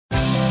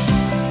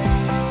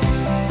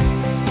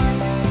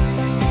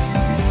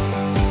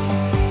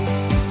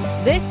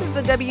This is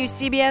the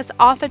WCBS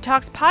Author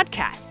Talks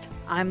podcast.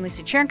 I'm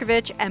Lisa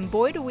Chernkovich, and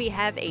boy do we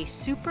have a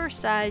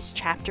super-sized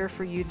chapter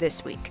for you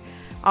this week.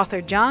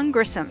 Author John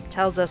Grisham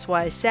tells us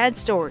why sad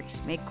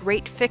stories make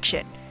great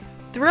fiction.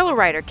 Thriller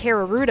writer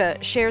Kara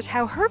Ruda shares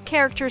how her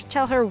characters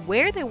tell her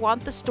where they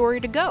want the story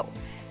to go.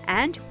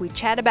 And we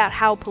chat about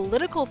how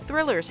political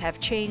thrillers have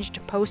changed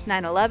post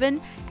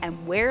 9/11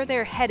 and where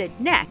they're headed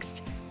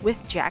next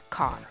with Jack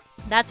Carr.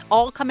 That's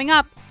all coming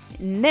up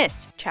in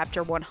this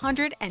chapter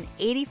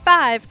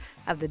 185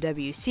 of the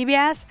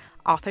WCBS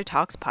Author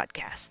Talks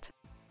podcast.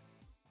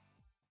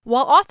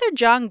 While author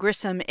John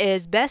Grisham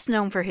is best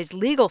known for his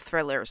legal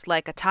thrillers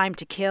like A Time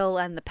to Kill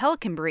and The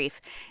Pelican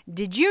Brief,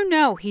 did you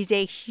know he's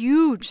a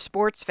huge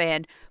sports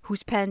fan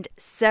who's penned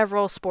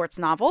several sports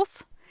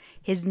novels?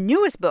 His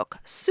newest book,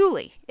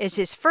 Sully, is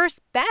his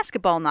first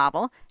basketball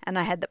novel, and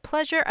I had the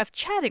pleasure of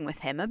chatting with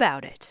him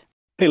about it.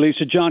 Hey,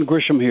 Lisa, John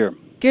Grisham here.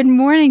 Good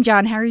morning,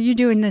 John. How are you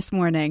doing this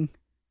morning?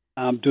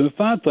 I'm doing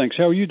fine, thanks.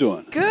 How are you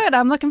doing? Good.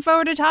 I'm looking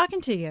forward to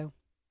talking to you.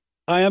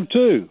 I am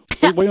too.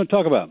 What are you going to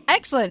talk about?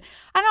 Excellent.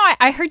 I know.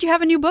 I heard you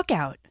have a new book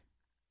out.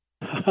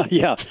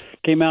 Yeah,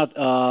 came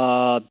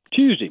out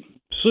Tuesday,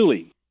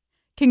 Sully.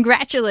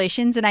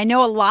 Congratulations. And I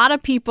know a lot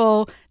of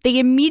people, they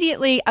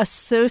immediately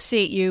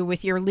associate you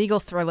with your legal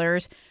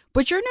thrillers,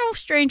 but you're no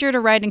stranger to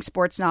writing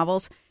sports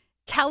novels.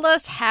 Tell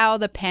us how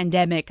the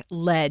pandemic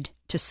led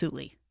to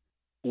Sully.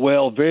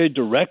 Well, very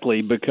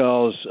directly,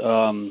 because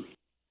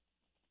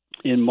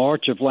in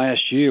March of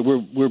last year,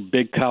 we're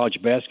big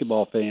college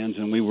basketball fans,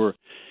 and we were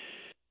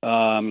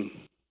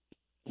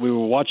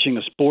watching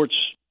the sports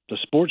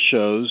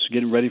shows,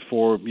 getting ready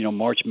for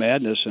March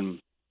Madness, and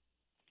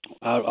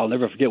I'll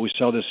never forget. We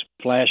saw this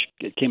flash;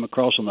 it came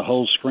across on the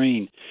whole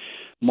screen.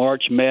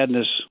 March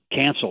Madness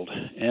canceled,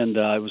 and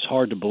it was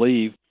hard to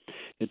believe.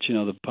 It's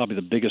probably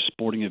the biggest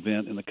sporting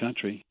event in the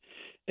country,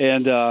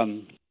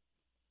 and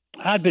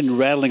I'd been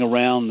rattling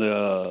around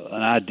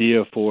an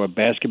idea for a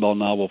basketball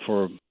novel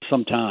for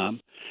some time,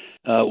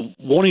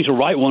 wanting to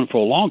write one for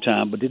a long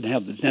time, but didn't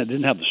have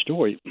the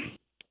story.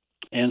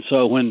 And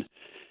so when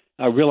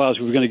I realized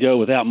we were going to go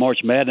without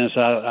March Madness,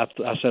 I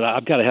said,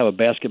 I've got to have a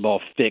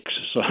basketball fix.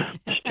 So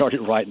I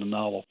started writing a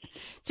novel.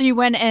 So you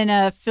went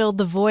and filled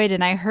the void,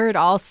 and I heard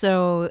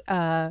also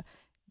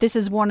this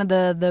is one of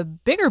the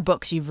bigger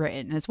books you've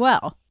written as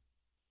well.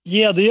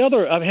 Yeah,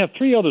 I have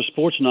three other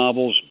sports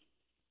novels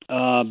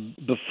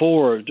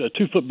before,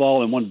 two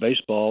football and one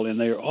baseball, and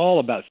they're all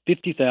about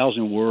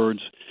 50,000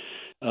 words,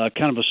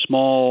 kind of a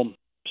small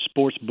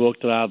sports book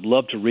that I'd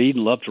love to read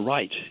and love to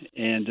write.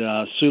 And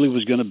Sully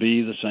was going to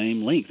be the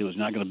same length. It was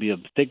not going to be a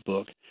thick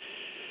book.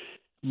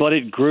 But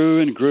it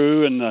grew and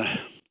grew, and the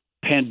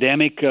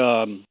pandemic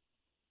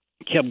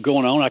kept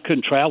going on. I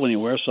couldn't travel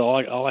anywhere, so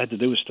all I had to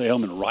do was stay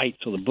home and write.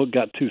 So the book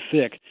got too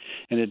thick,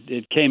 and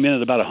it came in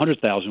at about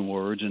 100,000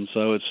 words. And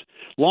so it's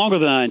longer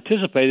than I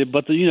anticipated,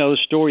 but the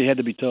story had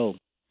to be told.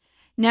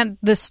 Now,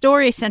 the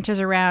story centers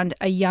around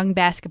a young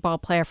basketball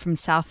player from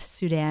South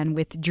Sudan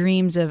with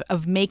dreams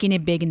of making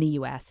it big in the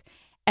U.S.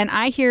 And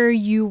I hear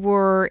you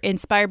were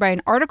inspired by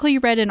an article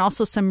you read and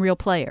also some real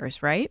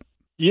players, right?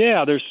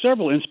 Yeah, there's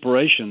several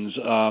inspirations.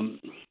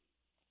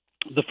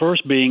 The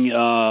first being,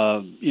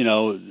 a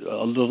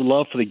little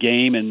love for the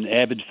game and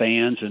avid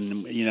fans.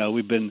 And,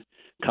 we've been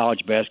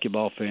college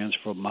basketball fans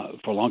for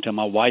a long time.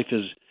 My wife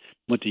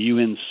went to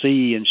UNC,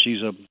 and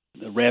she's a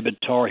rabid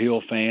Tar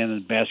Heel fan,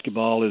 and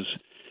basketball is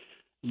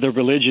the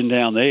religion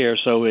down there.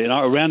 So in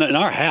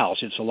our house,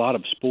 it's a lot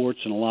of sports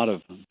and a lot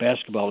of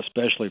basketball,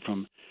 especially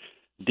from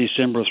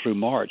December through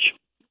March.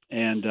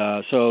 And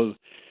so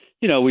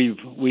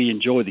we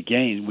enjoy the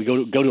game. We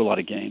go to a lot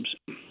of games.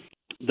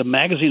 The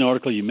magazine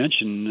article you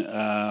mentioned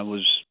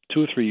was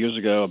 2 or 3 years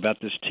ago about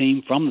this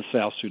team from the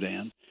South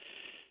Sudan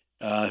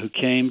who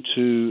came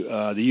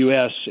to the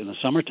U.S. in the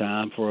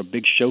summertime for a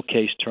big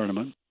showcase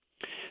tournament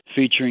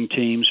featuring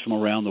teams from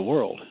around the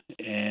world.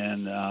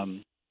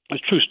 And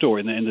it's a true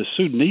story. And the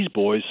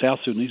South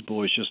Sudanese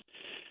boys just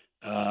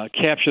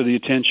capture the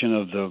attention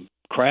of the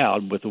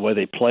crowd with the way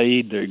they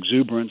played, their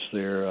exuberance,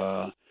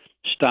 their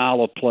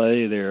style of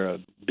play, their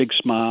big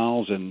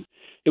smiles. And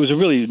it was a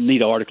really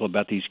neat article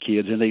about these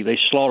kids, and they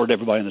slaughtered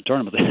everybody in the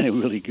tournament. They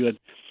were really good.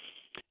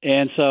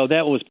 And so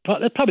that's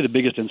probably the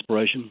biggest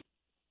inspiration.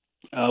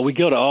 We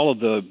go to all of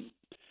the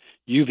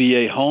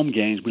UVA home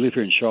games. We live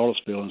here in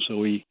Charlottesville, and so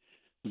we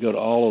go to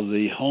all of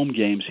the home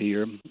games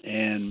here.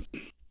 And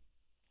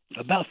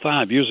about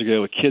 5 years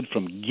ago, a kid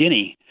from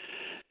Guinea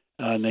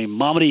named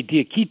Mamadi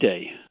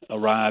Diakite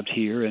arrived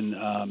here,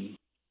 and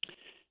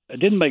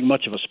didn't make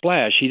much of a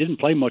splash. He didn't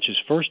play much his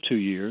first 2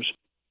 years,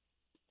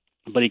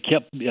 but he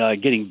kept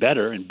getting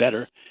better and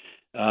better.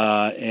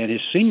 And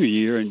his senior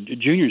year and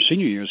junior and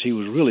senior years, he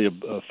was really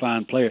a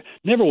fine player.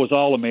 Never was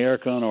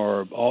All-American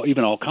or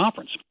even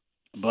All-Conference,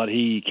 but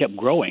he kept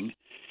growing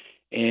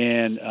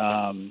and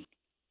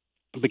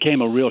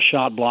became a real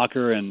shot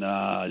blocker. And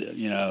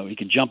he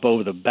could jump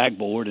over the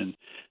backboard and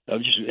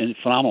just a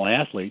phenomenal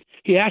athlete.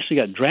 He actually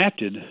got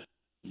drafted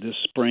this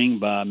spring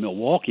by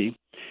Milwaukee.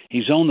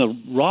 He's on the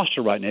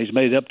roster right now. He's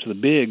made it up to the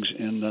bigs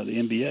in the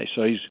NBA,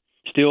 so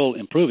still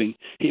improving.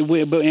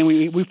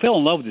 We fell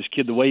in love with this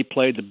kid, the way he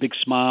played, the big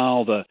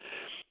smile,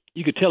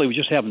 you could tell he was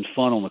just having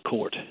fun on the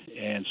court.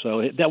 And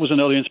so that was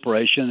another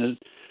inspiration. It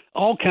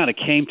all kind of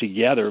came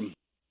together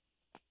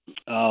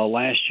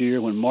last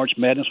year when March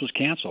Madness was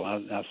canceled.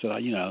 I said, I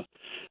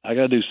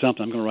got to do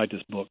something. I'm going to write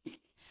this book.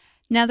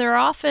 Now, there are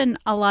often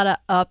a lot of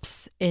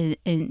ups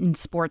in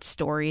sports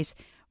stories,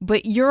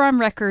 but you're on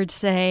record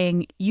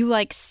saying you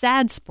like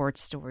sad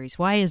sports stories.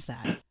 Why is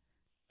that?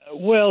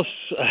 Well,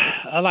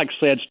 I like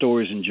sad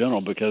stories in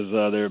general because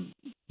they're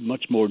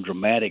much more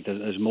dramatic.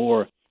 There's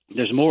more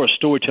a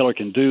storyteller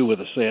can do with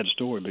a sad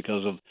story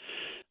because of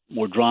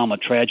more drama,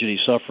 tragedy,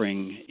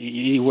 suffering.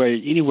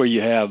 Anywhere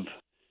you have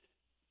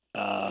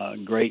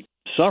great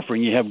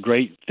suffering, you have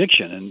great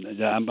fiction.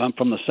 And I'm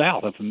from the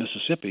South. I'm from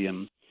Mississippi,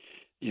 and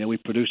we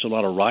produced a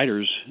lot of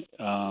writers.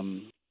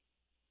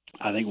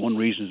 I think one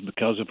reason is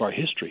because of our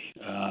history.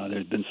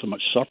 There's been so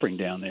much suffering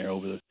down there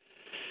over the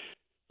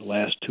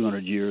last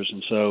 200 years,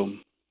 and so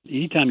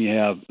anytime you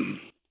have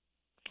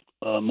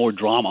more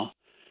drama,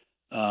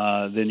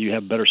 then you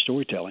have better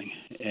storytelling.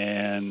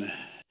 And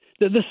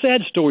the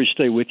sad stories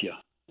stay with you,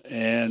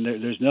 and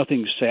there's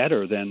nothing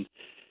sadder than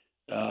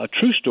a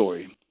true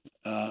story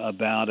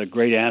about a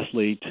great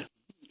athlete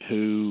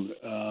who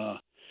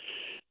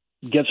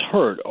gets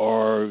hurt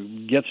or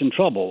gets in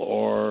trouble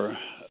or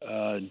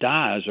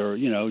dies or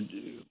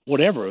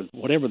whatever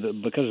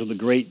because of the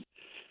great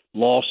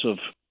loss of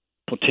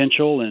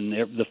potential, and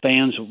the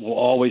fans will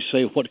always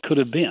say, what could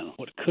have been,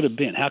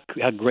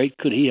 how great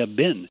could he have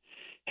been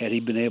had he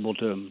been able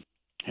to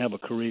have a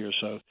career.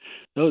 So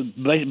those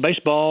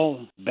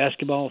baseball,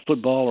 basketball,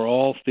 football are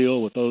all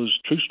filled with those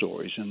true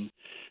stories, and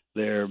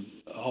they're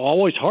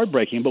always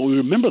heartbreaking, but we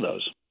remember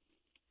those.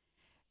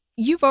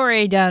 You've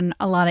already done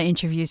a lot of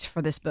interviews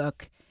for this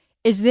book.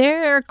 Is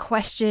there a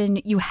question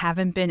you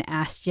haven't been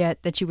asked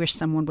yet that you wish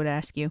someone would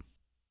ask you?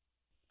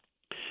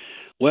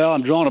 Well,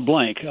 I'm drawing a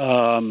blank.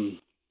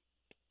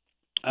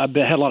 I've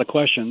had a lot of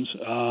questions.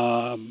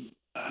 One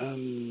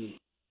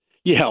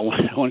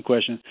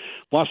question.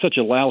 Why such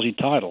a lousy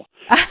title?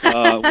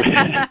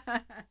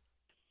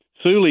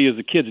 Suli is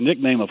the kid's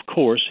nickname, of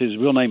course. His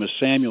real name is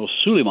Samuel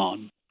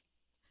Suleiman,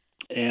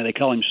 and they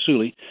call him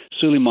Suli.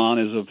 Suleiman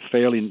is a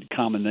fairly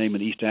common name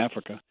in East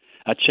Africa.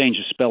 I changed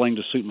the spelling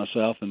to suit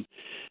myself, and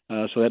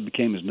so that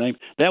became his name.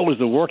 That was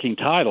the working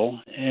title,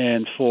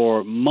 and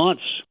for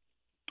months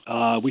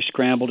we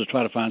scrambled to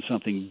try to find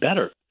something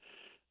better.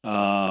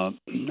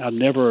 I've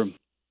never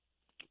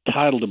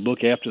titled a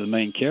book after the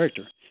main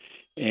character,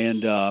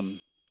 and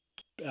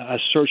I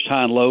searched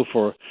high and low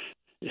for.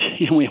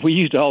 We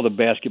used all the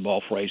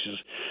basketball phrases: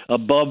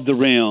 above the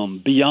rim,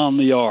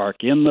 beyond the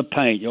arc, in the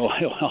paint, all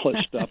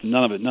that stuff.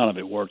 None of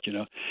it worked,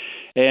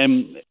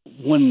 And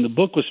when the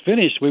book was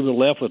finished, we were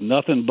left with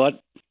nothing but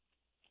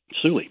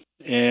Suli,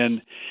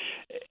 and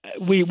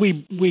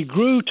we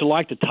grew to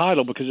like the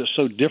title because it's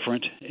so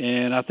different,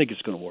 and I think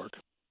it's going to work.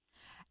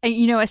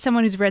 And, as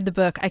someone who's read the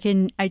book, I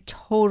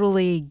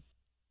totally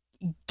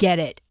get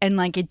it. And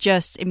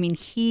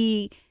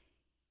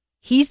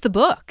he's the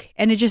book,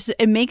 and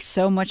it makes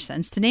so much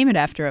sense to name it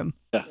after him.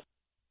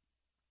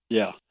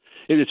 Yeah.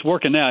 It's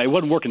working now. It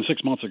wasn't working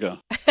 6 months ago.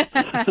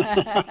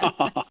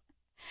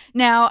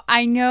 Now,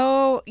 I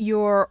know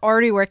you're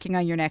already working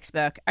on your next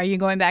book. Are you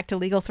going back to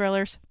legal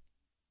thrillers?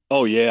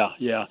 Oh, yeah.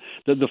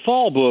 The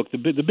fall book, the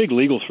big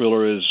legal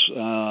thriller is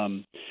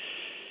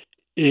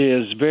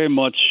very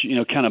much,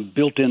 kind of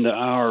built into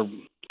our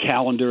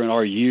calendar and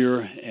our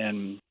year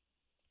and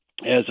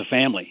as a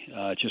family.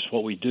 Just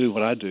what we do,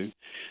 what I do.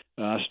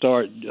 I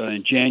start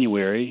in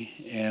January,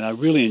 and I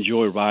really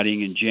enjoy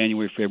writing in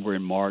January, February,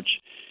 and March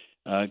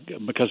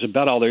because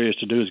about all there is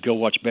to do is go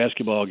watch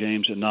basketball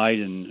games at night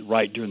and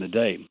write during the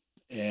day.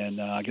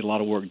 And I get a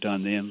lot of work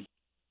done then.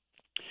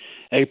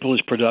 April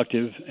is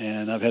productive,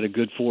 and I've had a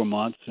good 4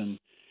 months, and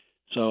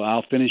so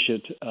I'll finish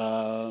it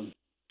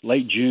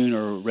late June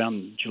or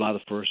around July the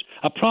 1st.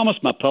 I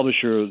promised my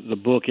publisher the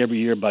book every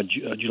year by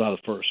July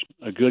the 1st,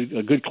 a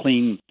good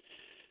clean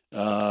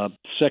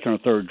second or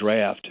third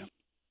draft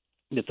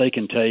that they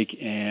can take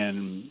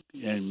and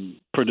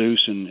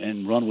produce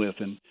and run with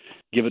and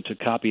give it to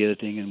copy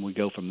editing, and we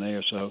go from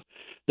there. So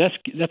that's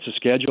a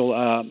schedule.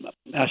 I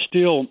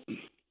still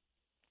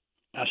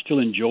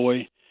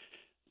enjoy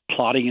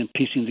plotting and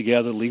piecing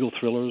together legal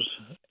thrillers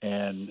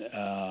and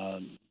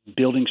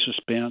building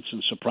suspense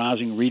and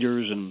surprising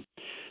readers, and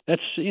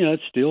that's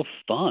it's still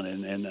fun.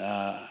 And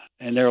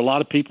there are a lot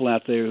of people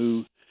out there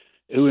who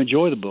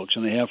enjoy the books,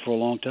 and they have for a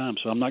long time.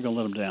 So I'm not going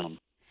to let them down.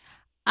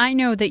 I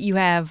know that you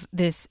have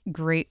this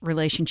great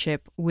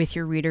relationship with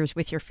your readers,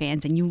 with your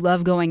fans, and you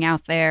love going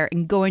out there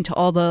and going to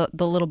all the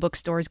little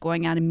bookstores,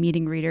 going out and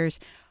meeting readers.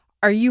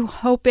 Are you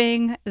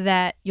hoping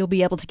that you'll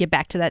be able to get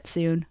back to that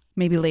soon,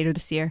 maybe later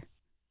this year?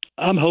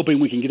 I'm hoping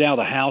we can get out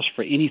of the house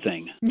for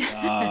anything.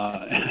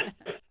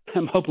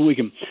 I'm hoping we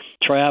can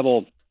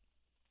travel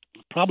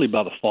probably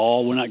by the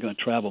fall. We're not going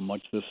to travel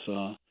much this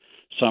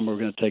summer. We're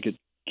going to take it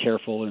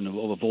careful and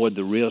avoid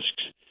the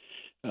risks.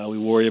 We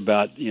worry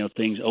about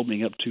things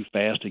opening up too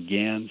fast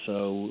again,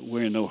 so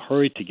we're in no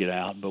hurry to get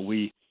out, but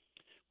we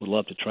would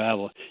love to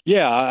travel.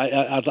 Yeah,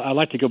 I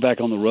like to go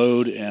back on the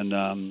road, and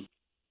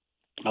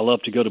I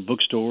love to go to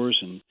bookstores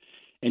and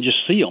just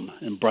see them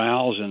and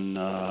browse and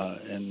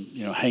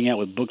hang out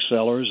with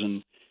booksellers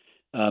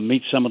and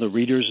meet some of the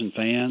readers and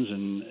fans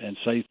and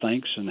say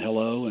thanks and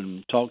hello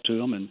and talk to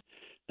them, and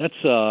that's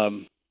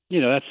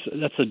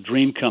a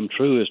dream come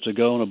true, is to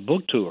go on a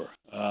book tour.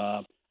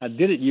 I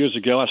did it years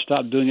ago. I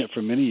stopped doing it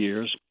for many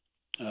years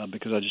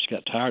because I just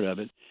got tired of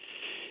it.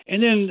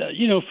 And then,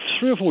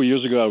 3 or 4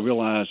 years ago, I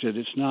realized that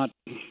it's not.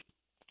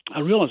 I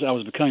realized I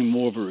was becoming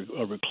more of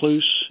a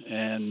recluse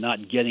and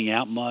not getting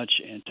out much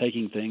and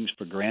taking things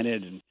for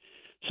granted. And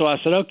so I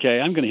said, okay,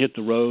 I'm going to hit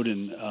the road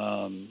and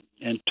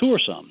tour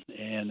some.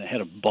 And I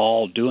had a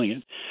ball doing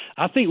it.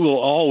 I think we'll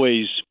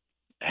always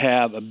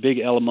have a big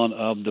element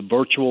of the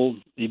virtual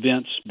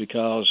events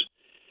because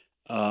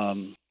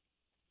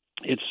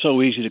it's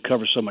so easy to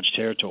cover so much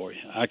territory.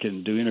 I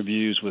can do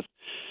interviews with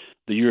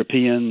the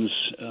Europeans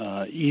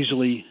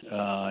easily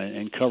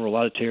and cover a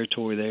lot of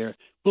territory there.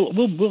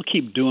 We'll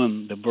keep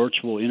doing the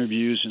virtual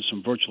interviews and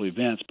some virtual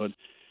events, but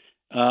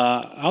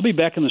I'll be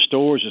back in the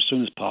stores as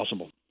soon as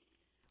possible.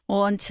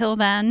 Well, until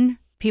then,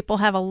 people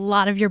have a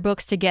lot of your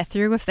books to get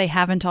through if they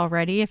haven't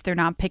already, if they're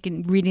not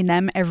reading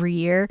them every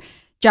year.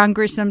 John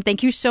Grisham,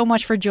 thank you so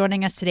much for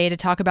joining us today to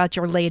talk about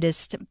your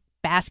latest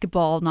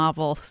basketball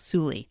novel,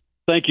 Sully.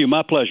 Thank you.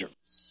 My pleasure.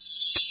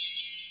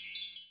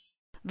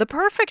 The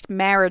perfect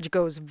marriage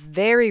goes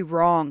very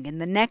wrong in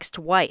The Next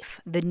Wife,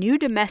 the new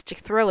domestic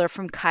thriller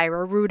from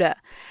Kyra Ruda.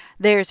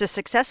 There's a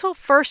successful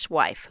first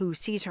wife who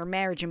sees her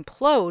marriage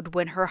implode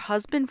when her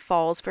husband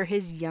falls for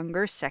his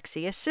younger,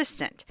 sexy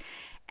assistant.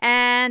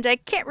 And I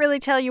can't really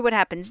tell you what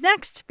happens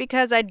next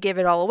because I'd give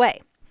it all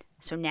away.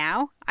 So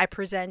now I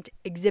present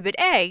Exhibit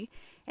A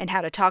and how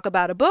to talk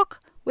about a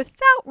book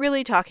without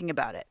really talking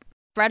about it.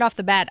 Right off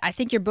the bat, I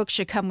think your book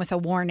should come with a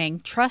warning.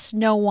 Trust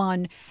no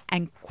one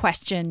and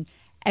question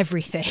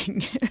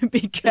everything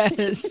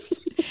because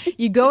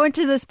you go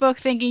into this book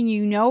thinking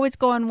it's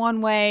going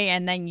one way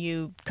and then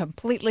you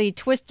completely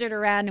twist it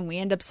around and we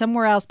end up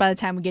somewhere else by the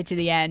time we get to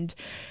the end.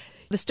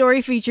 The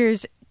story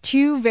features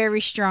two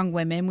very strong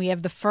women. We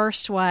have the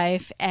first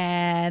wife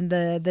and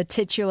the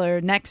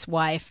titular next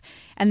wife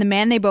and the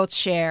man they both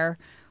share,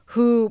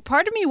 who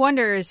part of me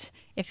wonders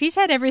if he's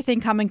had everything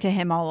coming to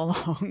him all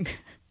along.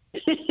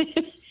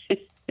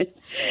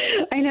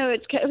 I know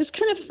it was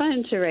kind of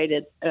fun to write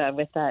it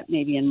with that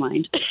maybe in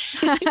mind.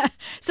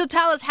 So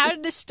tell us, how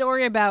did this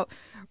story about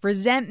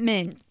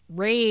resentment,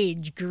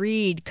 rage,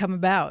 greed come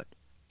about?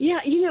 Yeah,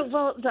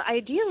 well, the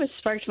idea was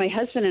sparked. My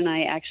husband and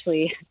I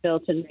actually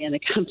built and ran a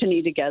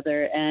company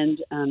together,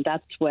 and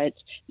that's what,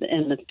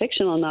 in the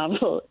fictional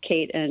novel,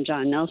 Kate and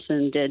John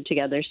Nelson did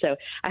together. So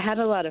I had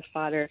a lot of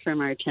fodder from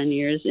our 10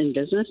 years in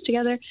business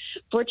together.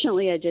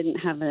 Fortunately, I didn't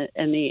have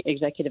any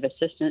executive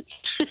assistants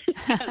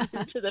come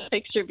into the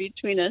picture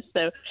between us.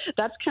 So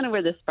that's kind of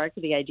where the spark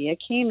of the idea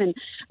came. And,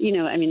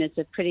 it's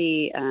a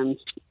pretty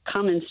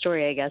common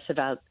story, I guess,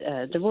 about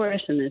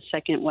divorce and the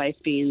second wife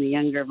being the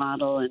younger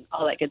model and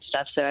all that good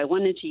stuff. So I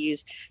wanted to use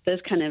those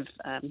kind of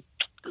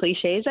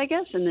cliches, I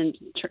guess, and then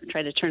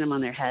try to turn them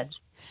on their heads.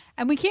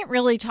 And we can't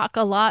really talk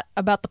a lot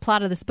about the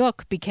plot of this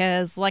book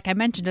because, like I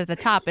mentioned at the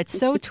top, it's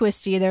so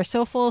twisty. They're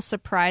so full of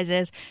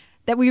surprises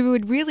that we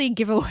would really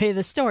give away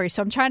the story.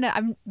 So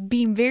I'm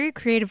being very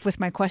creative with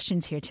my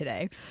questions here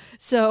today.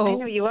 So I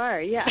know you are.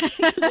 Yeah,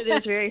 it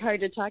is very hard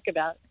to talk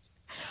about.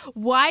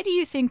 Why do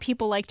you think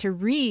people like to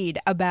read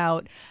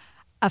about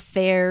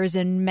affairs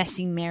and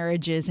messy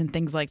marriages and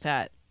things like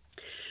that?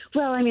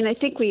 Well, I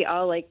think we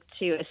all like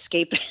to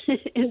escape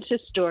into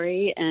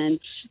story and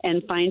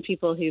find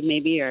people who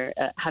maybe are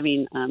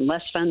having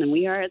less fun than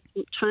we are at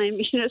the time.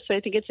 So I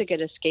think it's a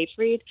good escape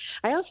read.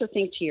 I also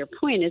think, to your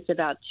point, it's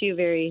about two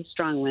very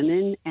strong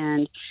women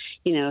and,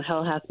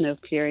 hell hath no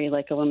fury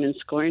like a woman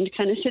scorned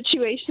kind of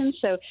situation.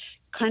 So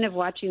kind of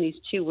watching these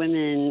two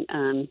women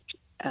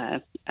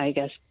I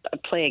guess,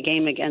 play a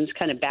game against,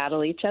 kind of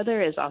battle each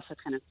other is also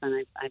kind of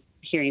fun. I'm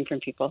hearing from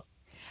people.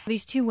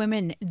 These two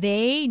women,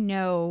 they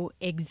know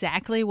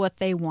exactly what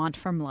they want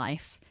from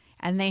life,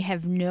 and they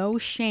have no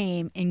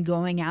shame in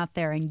going out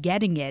there and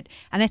getting it.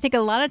 And I think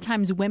a lot of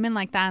times women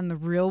like that in the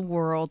real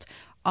world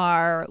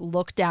are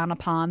looked down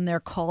upon. They're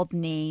called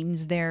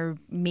names. They're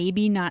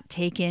maybe not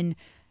taken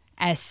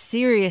as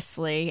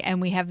seriously,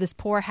 and we have this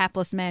poor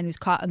hapless man who's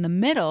caught in the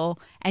middle,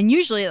 and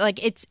usually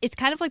it's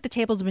kind of like the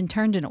tables have been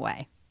turned in a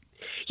way.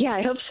 Yeah,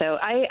 I hope so.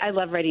 I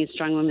love writing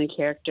strong women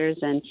characters,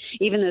 and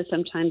even though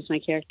sometimes my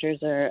characters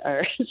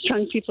are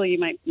strong people you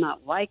might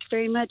not like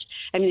very much,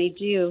 they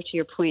do, to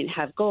your point,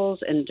 have goals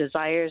and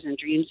desires and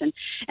dreams, and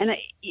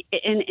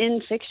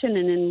in fiction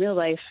and in real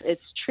life,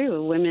 it's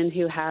true. Women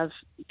who have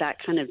that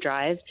kind of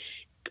drive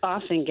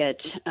often get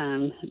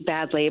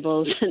bad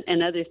labels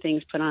and other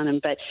things put on them,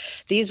 but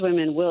these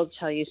women will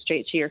tell you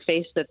straight to your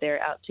face that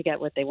they're out to get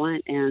what they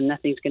want and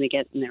nothing's going to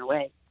get in their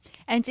way.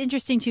 And it's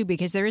interesting too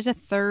because there is a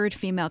third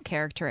female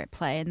character at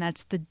play, and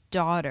that's the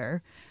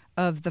daughter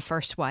of the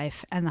first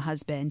wife and the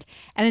husband.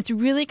 And it's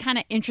really kind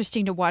of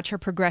interesting to watch her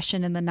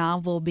progression in the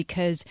novel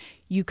because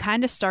you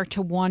kind of start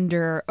to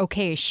wonder,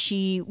 okay,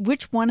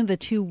 which one of the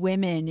two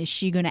women is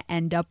she going to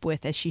end up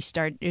with as she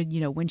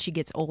when she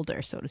gets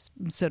older, so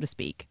to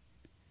speak?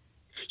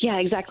 Yeah,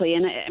 exactly.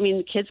 And I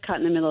mean, kids caught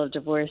in the middle of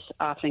divorce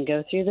often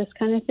go through this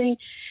kind of thing.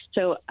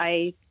 So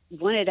I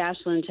wanted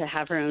Ashlyn to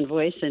have her own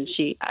voice, and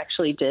she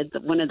actually did.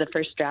 One of the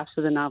first drafts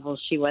of the novel,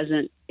 she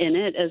wasn't in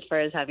it as far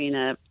as having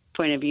a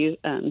point of view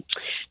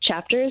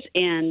chapters,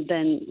 and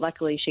then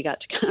luckily she got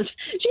to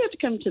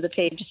come to the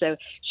page. So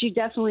she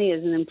definitely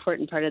is an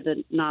important part of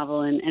the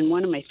novel, and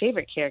one of my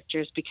favorite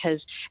characters,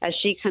 because as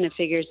she kind of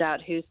figures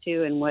out who's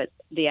who and what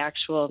the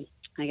actual,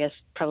 I guess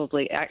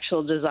probably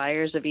actual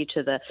desires of each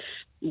of the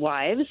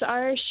wives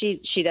are,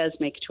 she does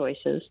make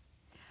choices.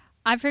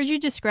 I've heard you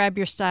describe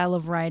your style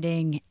of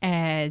writing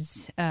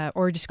as,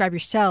 or describe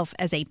yourself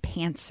as a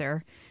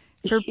pantser.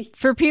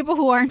 For people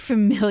who aren't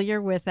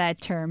familiar with that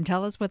term,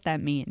 tell us what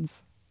that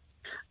means.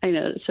 I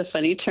know, it's a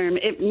funny term.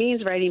 It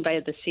means writing by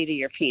the seat of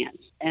your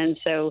pants. And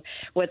so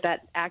what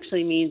that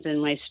actually means in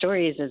my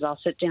stories is I'll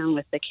sit down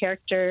with the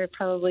character,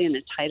 probably in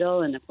a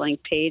title and a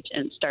blank page,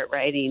 and start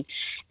writing.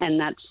 And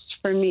that's,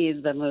 for me,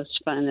 the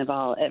most fun of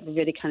all.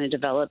 Everybody kind of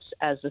develops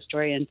as the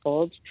story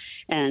unfolds.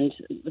 And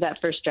that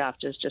first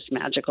draft is just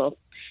magical.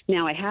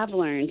 Now, I have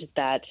learned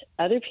that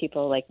other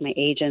people, like my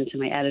agents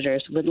and my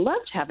editors, would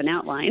love to have an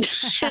outline,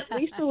 at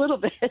least a little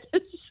bit.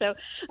 So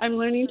I'm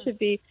learning to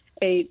be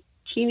a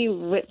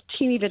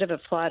teeny bit of a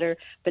plotter,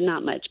 but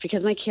not much,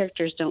 because my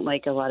characters don't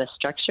like a lot of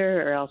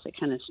structure, or else it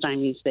kind of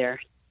stymies their.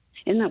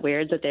 Isn't that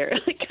weird that they're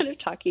like kind of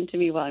talking to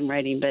me while I'm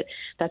writing? But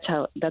that's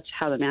how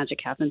the magic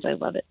happens. I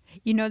love it.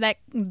 You know,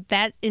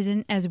 that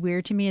isn't as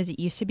weird to me as it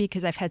used to be,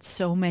 because I've had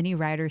so many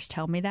writers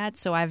tell me that.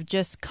 So I've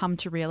just come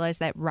to realize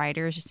that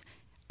writers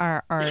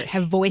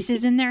have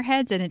voices in their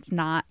heads, and it's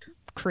not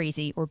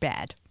crazy or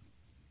bad.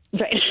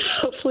 Right.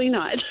 Hopefully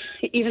not,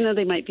 even though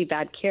they might be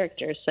bad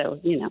characters. So,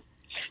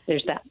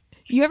 there's that.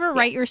 You ever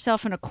write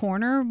yourself in a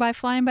corner by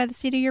flying by the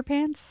seat of your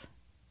pants?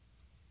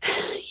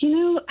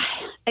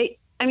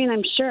 I mean,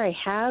 I'm sure I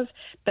have,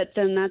 but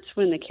then that's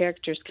when the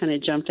characters kind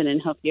of jump in and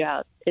help you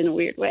out in a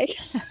weird way.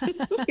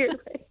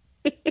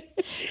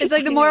 It's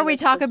like the more we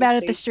talk about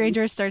it, the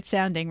stranger it starts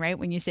sounding, right,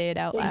 when you say it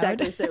out loud.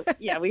 Exactly. So,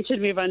 yeah, we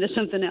should move on to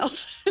something else.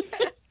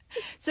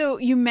 So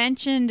you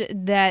mentioned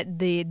that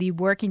the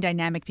working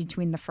dynamic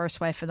between the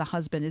first wife and the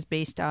husband is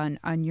based on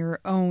your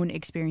own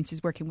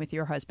experiences working with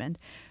your husband.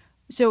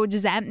 So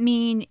does that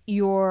mean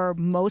you're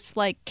most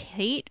like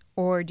Kate,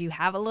 or do you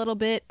have a little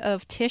bit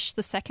of Tish,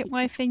 the second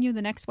wife in you,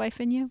 the next wife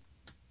in you?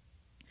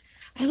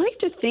 I like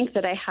to think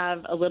that I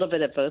have a little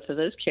bit of both of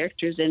those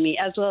characters in me,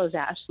 as well as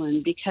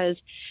Ashlyn, because,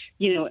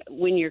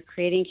 when you're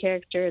creating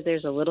character,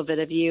 there's a little bit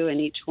of you in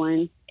each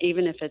one,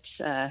 even if it's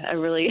a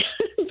really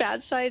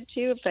bad side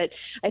too. But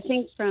I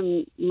think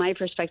from my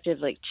perspective,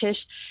 like Tish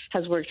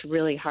has worked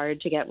really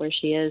hard to get where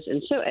she is.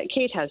 And so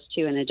Kate has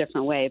too, in a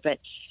different way. But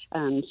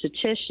so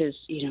Tish is,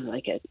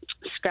 like a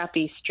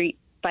scrappy street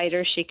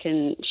fighter.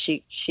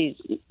 She's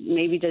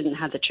maybe didn't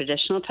have the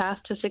traditional path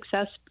to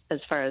success as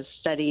far as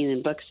studying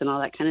and books and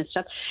all that kind of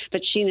stuff,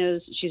 but she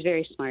knows, she's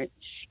very smart.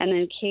 And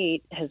then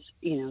Kate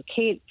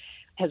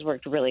has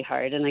worked really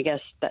hard, and I guess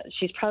that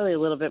she's probably a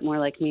little bit more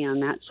like me on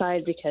that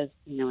side, because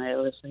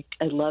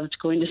I loved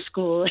going to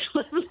school, I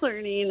loved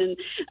learning,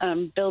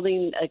 and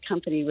building a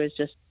company was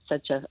just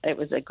it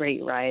was a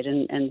great ride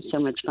and so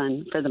much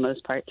fun for the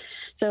most part.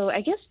 So I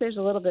guess there's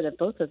a little bit of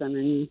both of them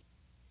in me.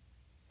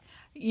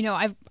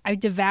 I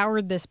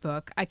devoured this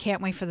book. I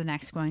can't wait for the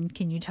next one.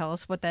 Can you tell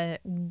us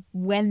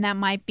when that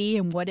might be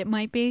and what it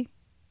might be?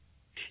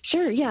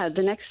 Sure. Yeah.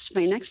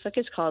 My next book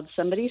is called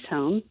Somebody's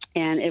Home,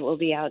 and it will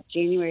be out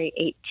January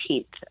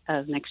 18th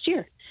of next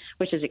year,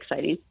 which is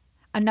exciting.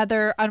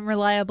 Another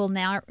unreliable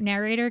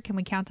narrator. Can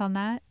we count on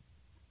that?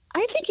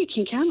 I think you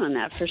can count on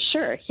that for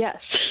sure. Yes.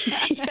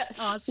 Yes.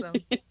 Awesome.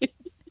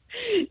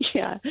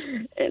 Yeah.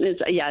 And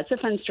it's a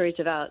fun story. It's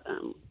about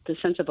the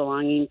sense of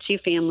belonging, two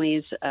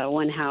families,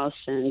 one house,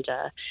 and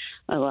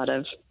a lot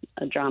of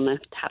drama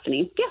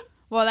happening. Yeah.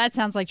 Well, that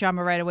sounds like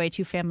drama right away.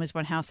 Two families,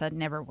 one house. That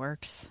never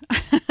works.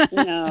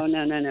 No,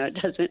 it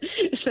doesn't.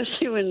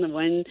 Especially when the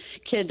one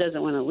kid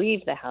doesn't want to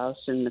leave the house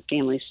and the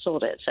family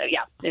sold it. So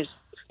yeah, there's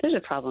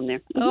a problem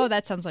there. Oh,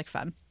 that sounds like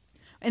fun.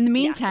 In the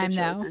meantime,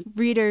 though,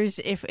 readers,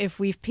 if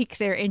we've piqued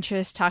their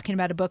interest talking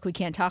about a book we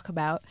can't talk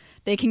about,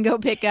 they can go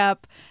pick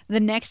up The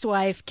Next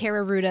Wife,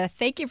 Kara Ruda.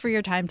 Thank you for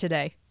your time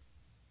today.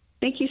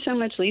 Thank you so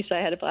much, Lisa. I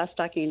had a blast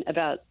talking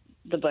about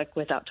the book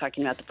without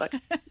talking about the book.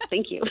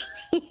 Thank you.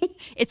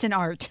 It's an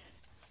art.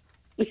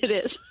 It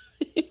is.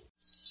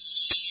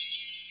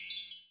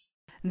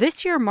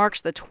 This year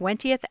marks the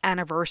 20th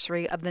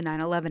anniversary of the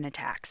 9/11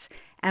 attacks.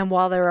 And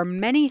while there are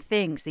many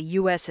things the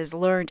U.S. has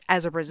learned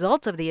as a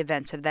result of the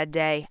events of that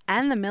day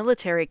and the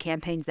military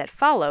campaigns that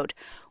followed,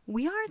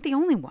 we aren't the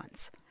only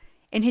ones.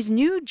 In his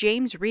new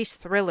James Reese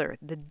thriller,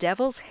 The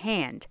Devil's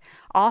Hand,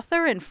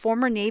 author and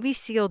former Navy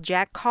SEAL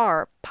Jack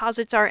Carr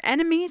posits our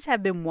enemies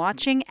have been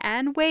watching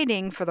and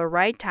waiting for the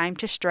right time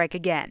to strike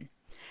again.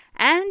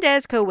 And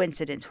as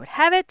coincidence would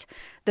have it,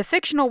 the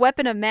fictional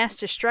weapon of mass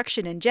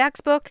destruction in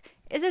Jack's book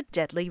is a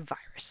deadly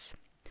virus.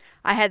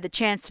 I had the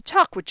chance to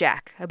talk with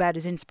Jack about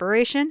his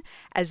inspiration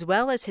as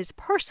well as his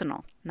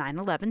personal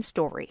 9/11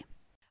 story.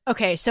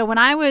 Okay, so when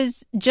I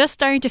was just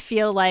starting to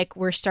feel like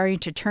we're starting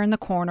to turn the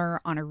corner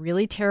on a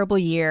really terrible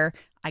year,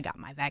 I got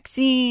my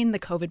vaccine, the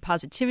COVID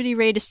positivity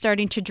rate is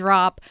starting to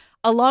drop.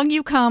 Along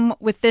you come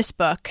with this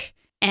book,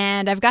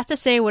 and I've got to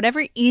say,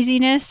 whatever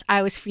easiness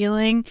I was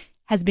feeling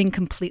has been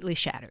completely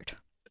shattered.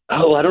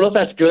 Oh, I don't know if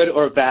that's good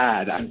or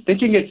bad. I'm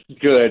thinking it's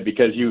good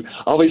because you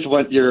always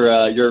want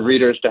your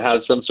readers to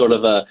have some sort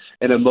of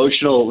an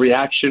emotional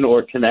reaction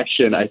or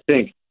connection, I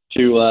think,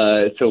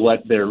 to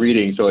what they're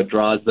reading, so it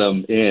draws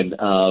them in.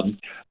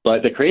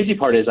 But the crazy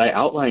part is I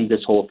outlined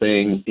this whole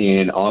thing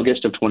in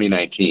August of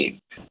 2019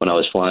 when I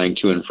was flying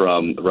to and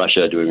from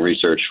Russia doing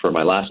research for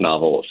my last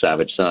novel,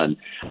 Savage Son.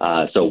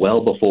 So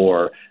well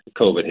before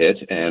COVID hit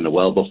and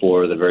well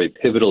before the very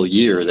pivotal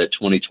year that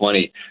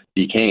 2020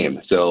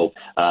 became. So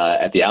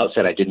at the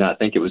outset, I did not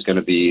think it was going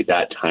to be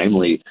that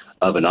timely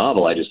of a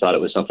novel. I just thought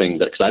it was something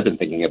that, because I've been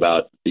thinking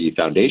about the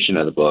foundation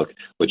of the book,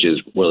 which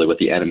is really what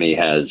the enemy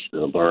has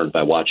learned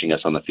by watching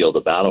us on the field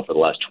of battle for the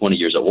last 20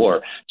 years of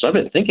war. So I've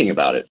been thinking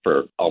about it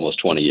for almost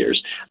 20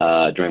 years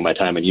during my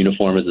time in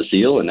uniform as a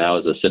SEAL and now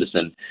as a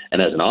citizen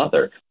and as an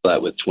author.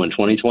 But when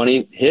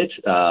 2020 hit,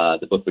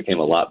 the book became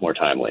a lot more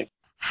timely.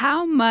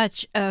 How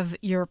much of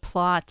your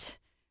plot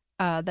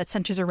that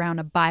centers around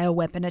a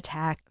bioweapon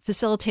attack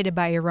facilitated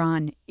by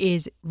Iran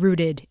is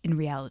rooted in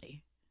reality?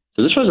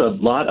 So this was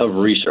a lot of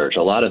research,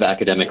 a lot of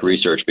academic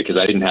research, because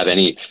I didn't have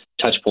any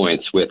touch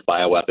points with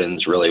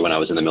bioweapons really when I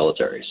was in the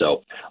military.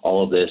 So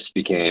all of this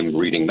became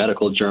reading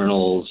medical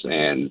journals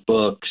and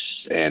books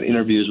and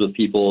interviews with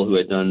people who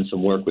had done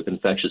some work with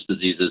infectious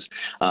diseases.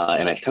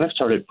 And I kind of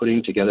started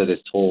putting together this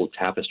whole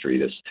tapestry,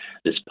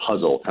 this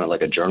puzzle, kind of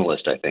like a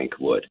journalist, I think,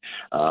 would.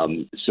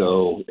 And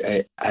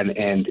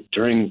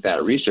during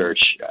that research,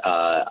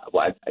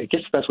 I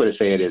guess the best way to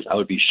say it is I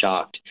would be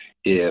shocked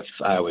if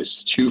I was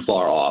too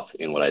far off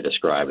in what I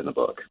describe in the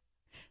book.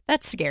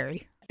 That's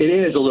scary. It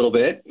is a little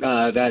bit,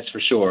 that's for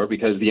sure,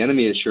 because the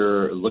enemy is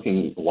sure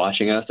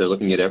watching us. They're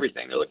looking at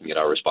everything. They're looking at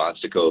our response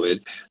to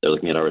COVID. They're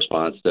looking at our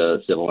response to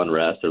civil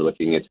unrest. They're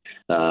looking at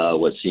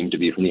what seemed to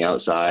be from the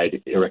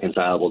outside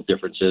irreconcilable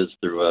differences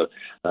through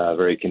a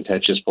very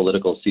contentious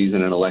political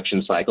season and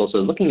election cycle. So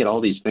looking at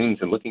all these things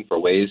and looking for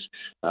ways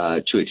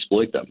to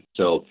exploit them.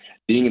 So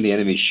being in the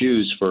enemy's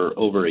shoes for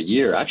over a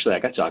year, actually I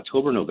got to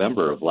October,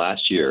 November of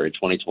last year in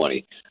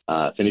 2020,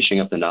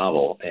 finishing up the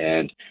novel,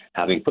 and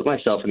having put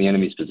myself in the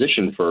enemy's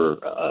position for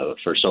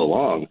so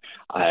long,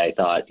 I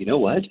thought, you know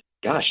what?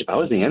 Gosh, if I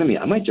was the enemy,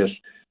 I might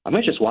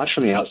just watch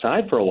from the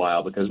outside for a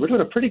while, because we're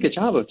doing a pretty good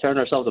job of tearing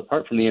ourselves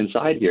apart from the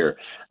inside here.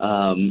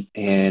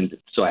 And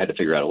so I had to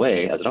figure out a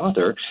way as an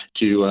author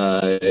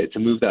to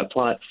move that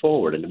plot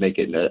forward and to make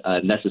it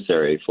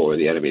necessary for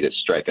the enemy to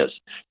strike us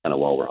kind of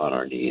while we're on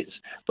our knees.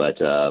 But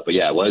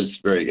yeah, it was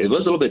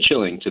a little bit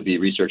chilling to be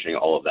researching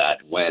all of that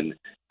when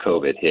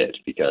COVID hit,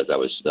 because I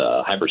was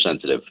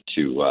hypersensitive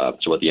to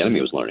what the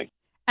enemy was learning.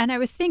 And I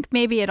would think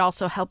maybe it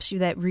also helps you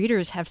that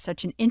readers have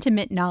such an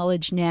intimate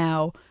knowledge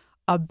now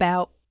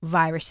about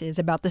viruses,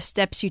 about the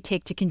steps you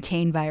take to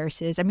contain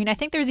viruses. I mean, I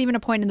think there's even a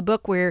point in the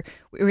book where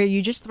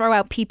you just throw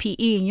out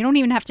PPE and you don't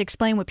even have to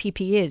explain what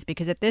PPE is,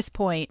 because at this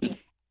point,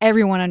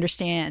 everyone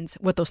understands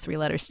what those three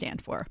letters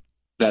stand for.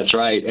 That's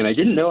right. And I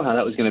didn't know how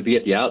that was going to be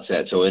at the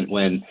outset. So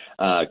when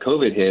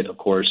COVID hit, of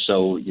course,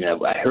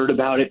 I heard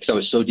about it because I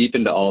was so deep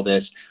into all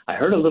this. I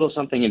heard a little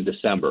something in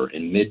mid-December,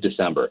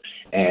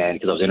 and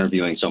because I was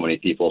interviewing so many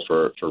people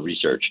for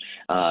research.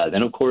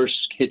 Then, of course,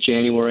 hit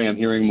January, I'm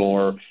hearing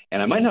more.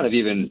 And it might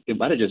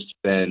have just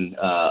been,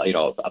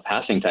 a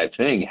passing type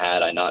thing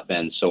had I not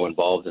been so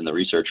involved in the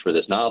research for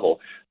this novel.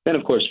 Then,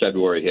 of course,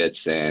 February hits,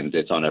 and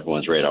it's on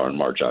everyone's radar in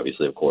March,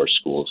 obviously, of course,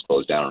 schools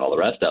closed down and all the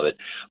rest of it.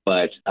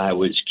 But I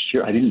was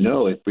curious. I didn't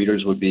know if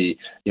readers would be,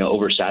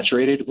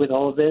 oversaturated with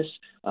all of this.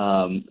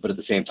 But at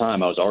the same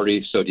time, I was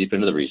already so deep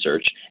into the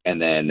research,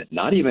 and then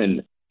not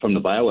even from the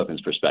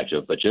bioweapons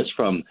perspective, but just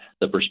from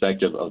the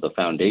perspective of the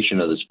foundation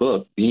of this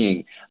book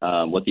being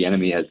what the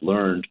enemy has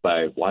learned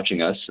by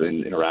watching us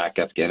in Iraq,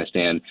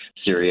 Afghanistan,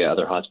 Syria,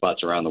 other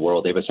hotspots around the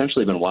world. They've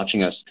essentially been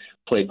watching us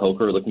play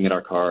poker, looking at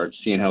our cards,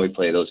 seeing how we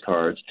play those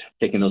cards,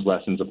 taking those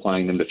lessons,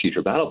 applying them to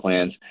future battle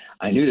plans.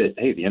 I knew that,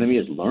 hey, the enemy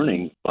is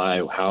learning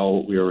by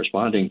how we are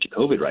responding to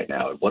COVID right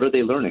now. What are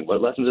they learning?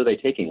 What lessons are they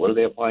taking? What are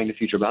they applying to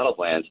future battle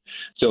plans?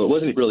 So it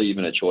wasn't really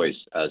even a choice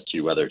as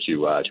to whether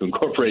to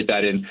incorporate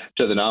that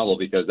into the novel,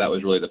 because that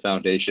was really the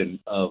foundation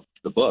of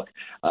the book.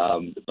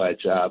 But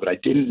I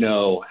didn't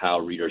know how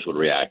readers would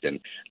react.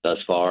 And thus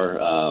far,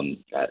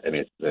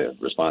 the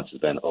response has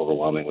been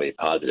overwhelmingly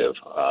positive,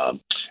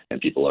 and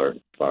people are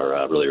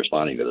really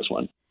responding to this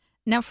one.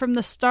 Now, from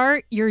the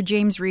start, your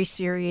James Reese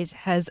series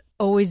has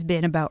always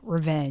been about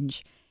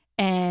revenge.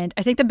 And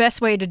I think the best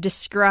way to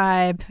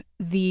describe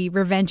the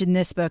revenge in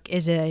this book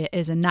is a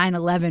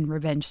 9/11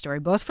 revenge story,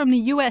 both from the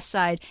U.S.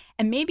 side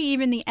and maybe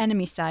even the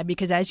enemy side,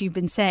 because as you've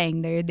been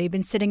saying, they've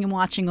been sitting and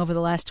watching over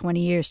the last 20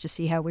 years to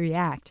see how we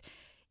react.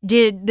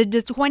 Did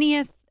the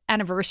 20th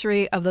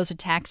anniversary of those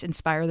attacks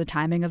inspire the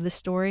timing of this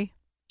story?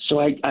 So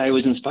I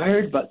was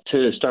inspired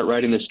to start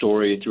writing this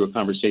story through a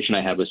conversation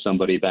I had with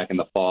somebody back in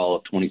the fall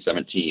of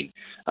 2017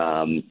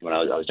 when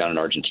I was down in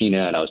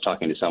Argentina, and I was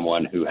talking to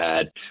someone who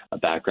had a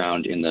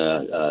background in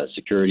the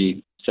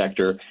security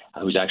sector,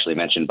 who's actually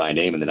mentioned by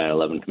name in the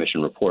 9/11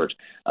 Commission report.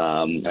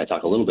 I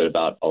talk a little bit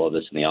about all of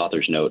this in the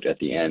author's note at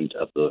the end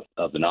of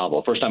the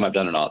novel. First time I've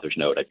done an author's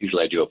note.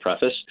 Usually I do a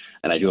preface,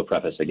 and I do a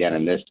preface again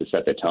in this to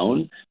set the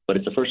tone. But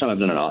it's the first time I've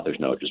done an author's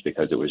note, just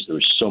because there was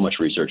so much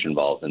research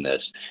involved in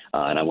this,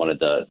 and I wanted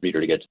the reader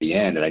to get to the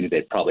end, and I knew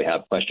they'd probably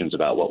have questions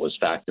about what was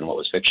fact and what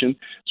was fiction.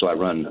 So I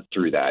run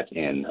through that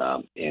in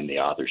the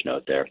author's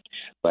note there.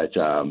 But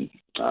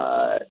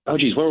oh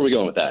geez, where were we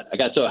going with that? I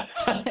got so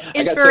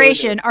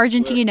inspiration,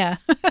 Argentina.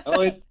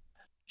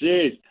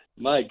 Geez,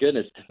 my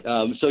goodness.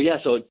 So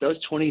that was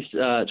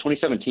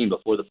 2017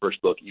 before the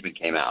first book even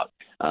came out.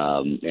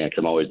 And 'cause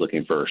I'm always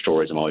looking for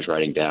stories. I'm always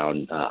writing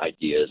down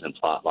ideas and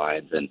plot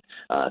lines and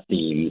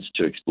themes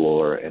to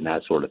explore and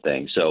that sort of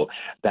thing. So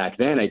back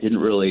then, it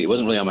wasn't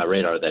really on my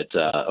radar that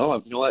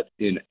you know what,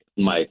 in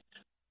my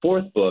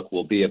fourth book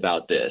will be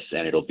about this,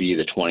 and it'll be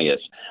the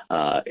 20th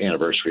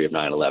anniversary of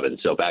 9/11.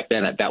 So back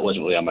then, that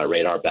wasn't really on my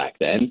radar back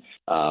then.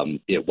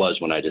 It was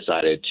when I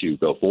decided to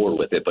go forward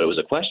with it, but it was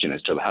a question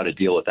as to how to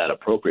deal with that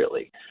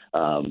appropriately,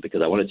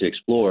 because I wanted to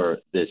explore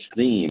this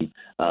theme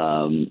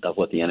of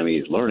what the enemy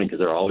is learning, because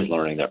they're always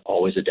learning, they're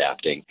always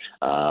adapting,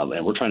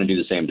 and we're trying to do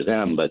the same to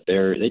them, but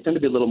they tend to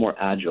be a little more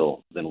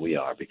agile than we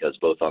are, because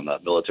both on the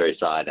military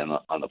side and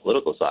on the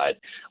political side,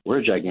 we're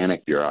a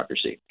gigantic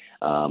bureaucracy.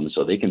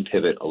 So they can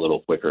pivot a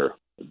little quicker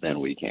than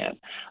we can.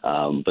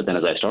 But then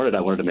as I started,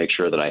 I wanted to make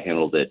sure that I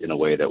handled it in a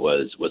way that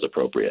was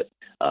appropriate.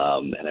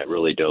 And I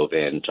really dove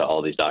into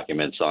all these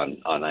documents on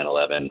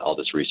 9/11, all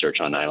this research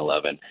on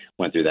 9/11,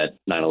 went through that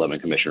 9/11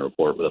 Commission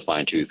report with a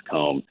fine-tooth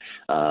comb.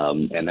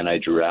 And then I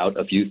drew out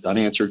a few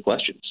unanswered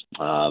questions.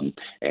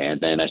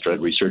 And then I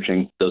started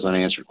researching those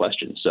unanswered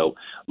questions. So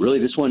really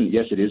this one,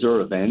 yes, it is a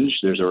revenge.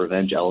 There's a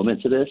revenge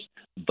element to this,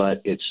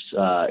 but it's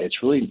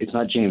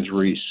not James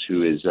Reese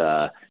who is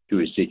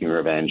seeking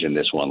revenge in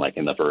this one, like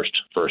in the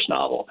first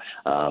novel.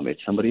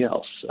 It's somebody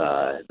else,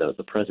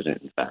 the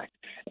president, in fact,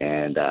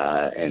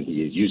 and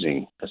he is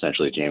using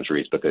essentially James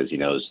Reese because he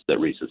knows that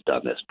Reese has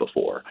done this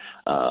before,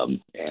 and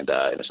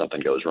if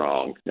something goes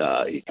wrong,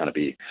 he kind of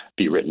be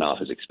written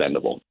off as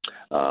expendable.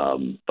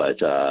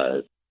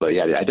 But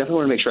yeah, I definitely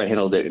want to make sure I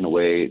handled it in a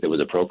way that was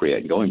appropriate.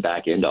 And going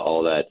back into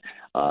all that,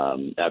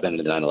 I've been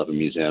to the 9/11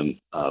 Museum,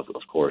 of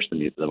course,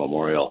 the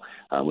memorial,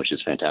 which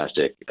is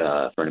fantastic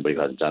for anybody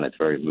who hasn't done it. It's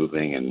very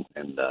moving and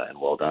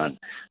well done.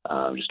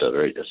 Just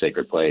a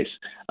sacred place.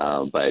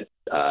 But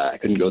I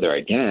couldn't go there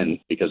again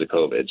because of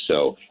COVID.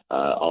 So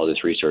all of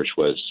this research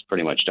was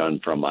pretty much done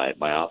from my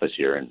office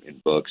here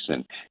in books,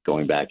 and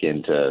going back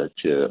into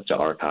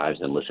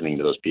archives and listening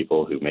to those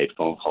people who made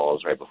phone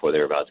calls right before they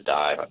were about to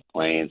die on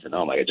planes. And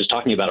oh my God, just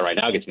talking about it right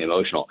now gets me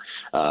emotional.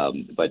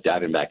 But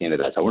diving back into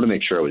that, so I want to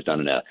make sure it was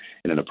done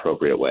in an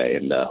appropriate way,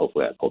 and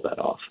hopefully I pulled that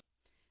off.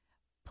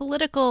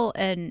 Political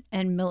and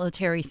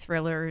military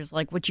thrillers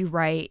like what you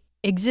write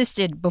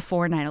existed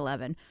before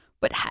 9/11,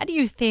 but how do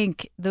you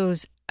think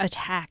those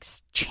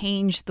attacks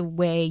changed the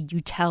way you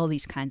tell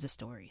these kinds of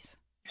stories?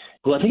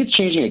 Well, I think it's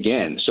changing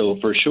again. So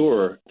for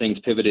sure, things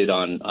pivoted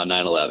on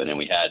 9/11, and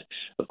we had,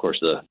 of course,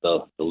 the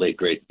late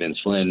great Vince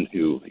Flynn,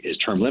 who his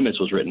Term Limits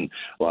was written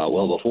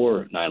well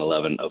before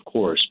 9/11, of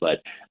course,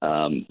 but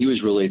he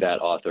was really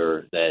that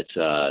author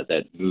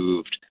that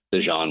moved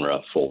the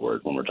genre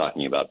forward when we're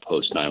talking about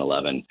post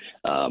 9/11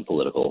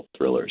 political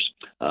thrillers.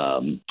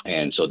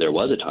 And so there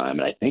was a time,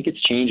 and I think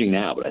it's changing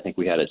now, but I think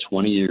we had a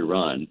 20-year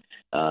run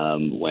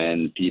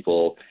when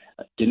people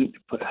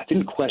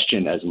didn't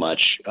question as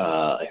much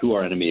who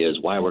our enemy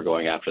is, why we're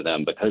going after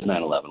them, because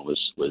 9/11 was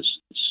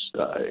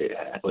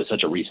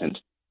such a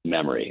recent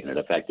memory, and it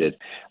affected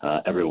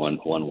everyone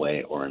one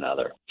way or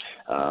another.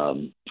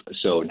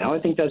 So now I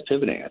think that's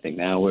pivoting. I think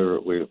now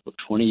we're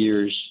 20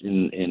 years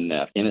in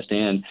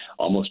Afghanistan,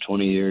 almost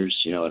 20 years,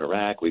 in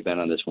Iraq. We've been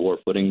on this war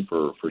footing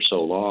for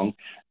so long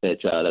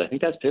that I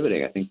think that's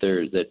pivoting. I think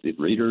that the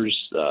readers,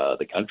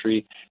 the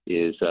country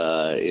is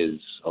a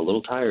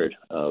little tired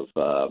of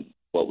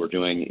what we're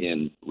doing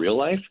in real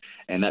life,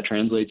 and that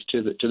translates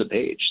to the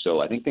page.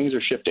 So I think things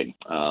are shifting,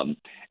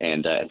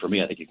 and for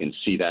me, I think you can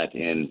see that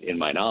in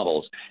my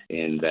novels,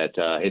 in that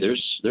hey,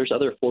 there's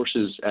other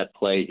forces at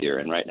play here,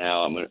 and right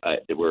now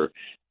we're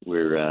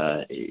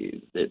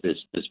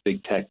this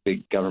big tech,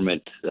 big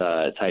government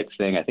type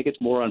thing. I think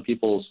it's more on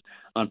people's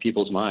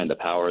mind, the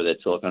power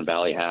that Silicon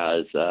Valley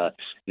has,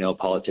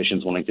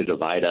 politicians wanting to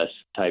divide us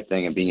type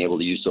thing, and being able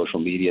to use social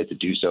media to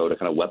do so, to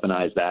kind of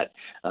weaponize that.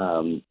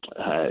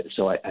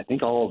 So I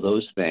think all of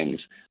those things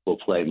will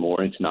play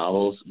more into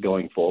novels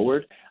going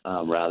forward,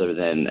 rather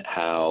than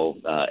how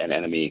an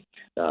enemy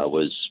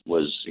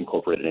was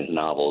incorporated into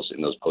novels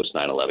in those post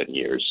 9/11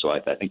 years. So I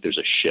think there's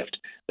a shift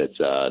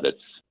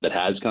that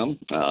has come,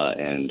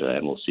 and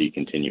we'll see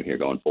continue here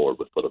going forward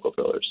with political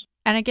thrillers.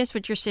 And I guess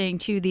what you're saying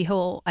too, the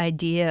whole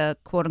idea,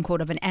 quote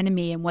unquote, of an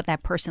enemy and what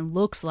that person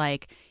looks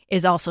like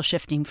is also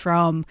shifting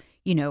from,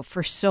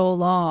 for so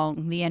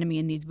long, the enemy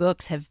in these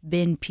books have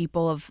been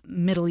people of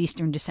Middle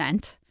Eastern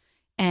descent.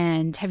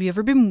 And have you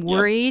ever been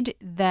worried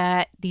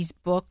that these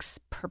books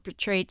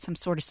perpetrate some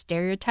sort of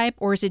stereotype,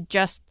 or is it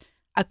just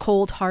a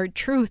cold, hard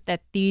truth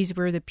that these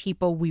were the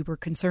people we were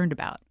concerned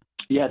about?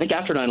 Yeah, I think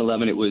after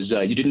 9/11, it was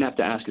you didn't have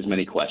to ask as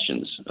many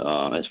questions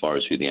as far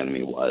as who the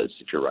enemy was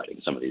if you're writing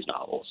some of these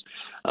novels.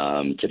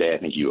 Today, I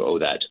think you owe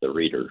that to the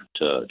reader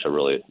to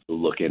really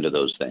look into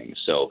those things.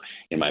 So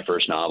in my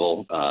first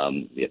novel,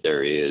 if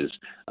there is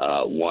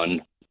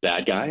one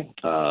bad guy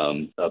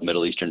of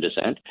Middle Eastern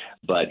descent,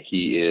 but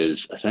he is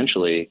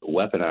essentially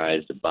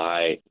weaponized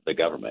by the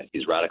government.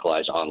 He's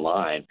radicalized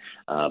online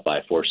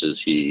by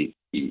forces he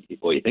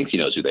thinks he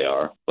knows who they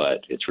are,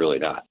 but it's really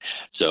not.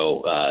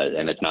 So,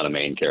 and it's not a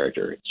main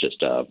character. It's just,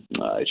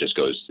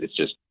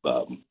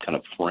 kind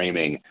of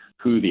framing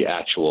who the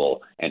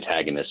actual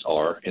antagonists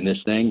are in this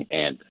thing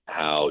and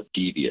how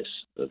devious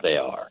they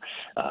are.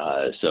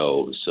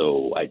 So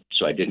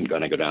I didn't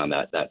going to go down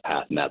that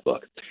path in that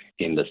book.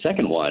 In the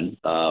second one,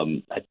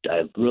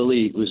 I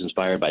really was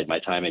inspired by my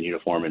time in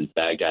uniform in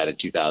Baghdad in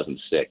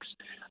 2006,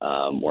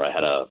 where I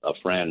had a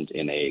friend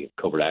in a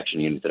covert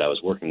action unit that I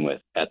was working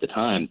with at the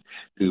time,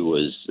 who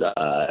was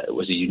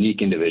a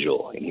unique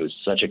individual, and he was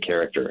such a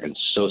character and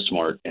so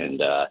smart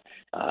and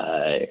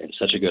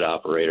such a good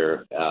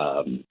operator,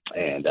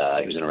 and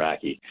he was an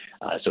Iraqi,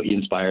 so he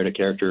inspired a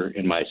character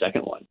in my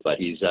second one.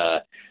 But it's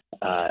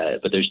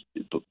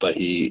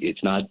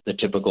not the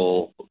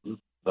typical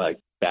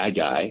bad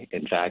guy.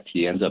 In fact,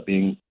 he ends up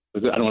being, I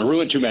don't want to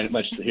ruin too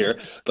much here,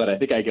 but I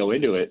think I go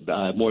into it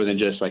more than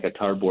just like a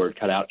cardboard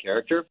cutout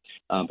character,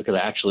 because I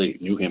actually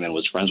knew him and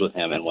was friends with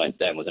him and went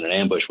and was in an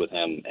ambush with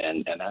him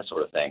and that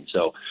sort of thing.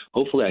 So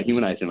hopefully I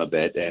humanized him a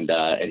bit, and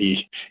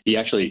he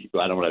actually,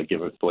 I don't want to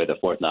give away the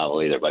fourth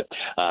novel either, but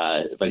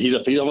he's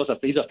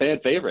a fan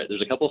favorite.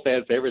 There's a couple of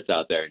fan favorites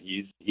out there, and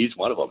he's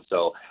one of them.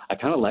 So I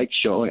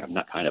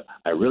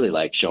really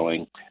like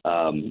showing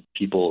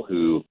people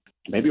who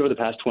maybe over the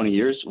past 20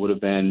 years would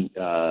have been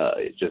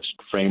just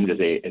framed as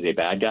a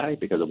bad guy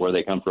because of where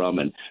they come from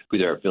and who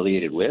they're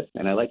affiliated with.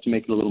 And I like to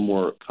make it a little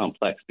more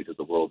complex because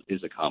the world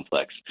is a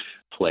complex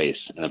place.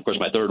 And of course,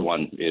 my third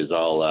one is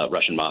all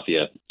Russian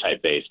mafia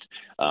type based.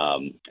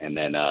 And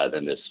then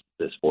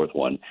this fourth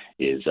one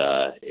is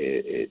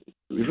it's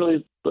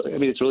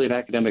really an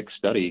academic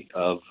study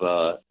of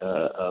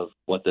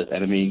what the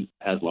enemy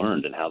has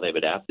learned and how they've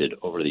adapted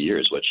over the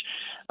years,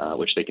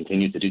 which they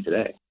continue to do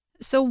today.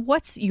 So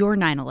what's your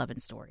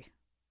 9/11 story?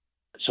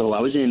 So I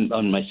was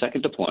on my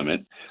second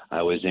deployment.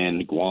 I was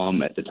in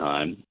Guam at the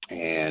time,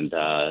 and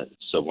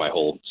so my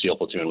whole SEAL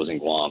platoon was in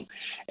Guam.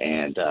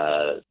 And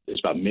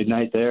it's about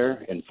midnight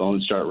there, and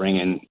phones start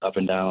ringing up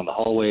and down the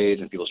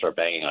hallways, and people start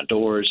banging on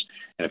doors.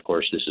 And of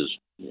course, this is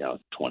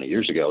 20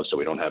 years ago, so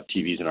we don't have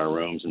TVs in our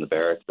rooms in the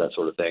barracks, that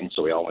sort of thing.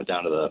 So we all went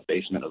down to the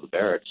basement of the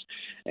barracks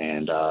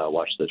and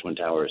watched the Twin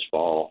Towers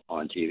fall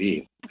on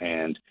TV.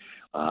 And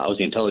I was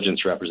the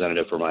intelligence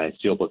representative for my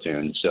SEAL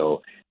platoon.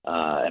 So,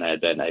 and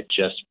I'd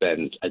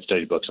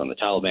studied books on the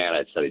Taliban.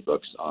 I'd studied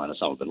books on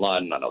Osama bin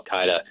Laden, on Al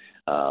Qaeda.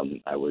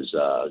 I was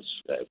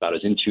about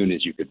as in tune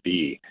as you could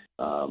be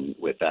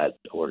with that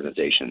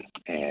organization.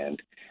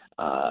 And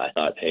I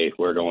thought, hey,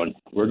 we're going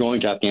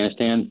to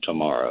Afghanistan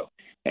tomorrow.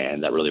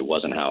 And that really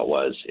wasn't how it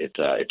was. It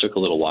took a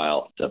little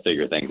while to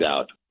figure things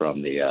out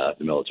from the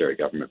military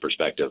government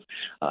perspective,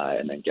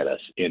 and then get us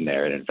in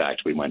there. And in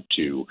fact, we went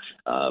to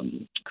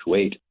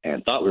Kuwait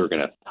and thought we were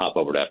going to hop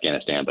over to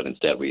Afghanistan, but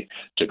instead we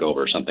took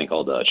over something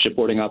called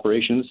shipboarding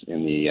operations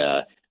in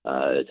the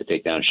to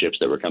take down ships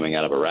that were coming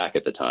out of Iraq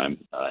at the time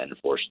and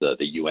enforce the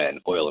UN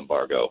oil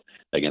embargo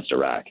against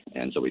Iraq.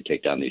 And so we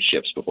take down these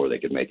ships before they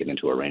could make it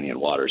into Iranian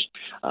waters.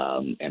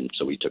 And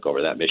so we took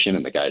over that mission,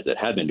 and the guys that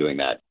had been doing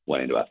that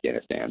went into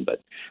Afghanistan.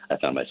 But I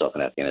found myself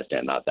in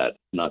Afghanistan not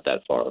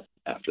that far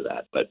after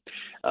that. But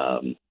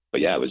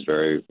yeah, it was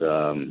very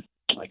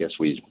I guess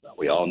we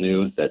all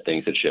knew that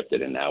things had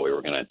shifted, and now we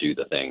were going to do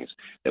the things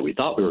that we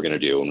thought we were going to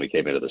do when we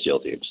came into the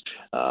SEAL teams.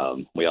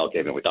 We all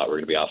came in, we thought we were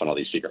going to be off on all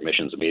these secret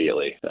missions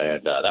immediately,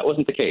 and that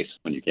wasn't the case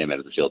when you came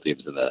into the SEAL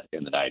teams in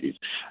the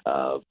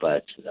 90s.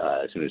 But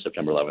as soon as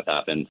September 11th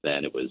happened,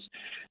 then it was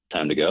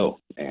time to go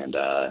and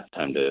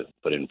time to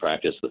put in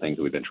practice the things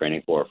that we've been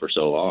training for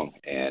so long.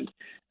 And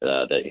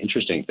the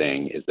interesting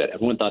thing is that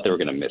everyone thought they were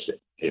going to miss it.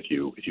 If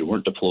you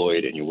weren't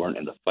deployed and you weren't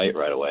in the fight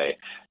right away,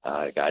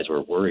 guys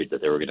were worried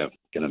that they were going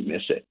to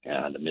miss it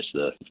and miss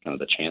the kind of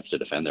the chance to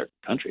defend their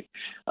country.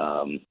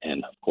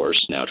 And of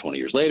course, now 20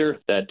 years later,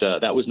 that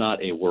was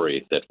not a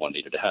worry that one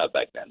needed to have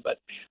back then,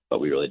 but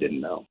we really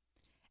didn't know.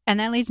 And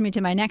that leads me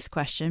to my next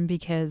question,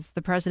 because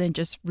the president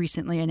just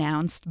recently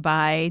announced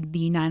by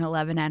the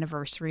 9/11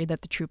 anniversary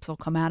that the troops will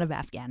come out of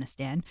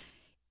Afghanistan.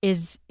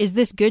 Is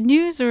this good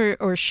news,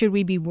 or should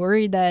we be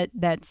worried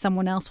that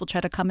someone else will try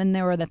to come in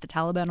there, or that the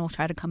Taliban will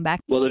try to come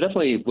back? Well, they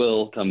definitely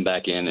will come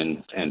back in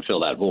and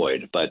fill that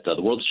void. But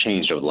the world's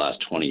changed over the last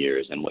 20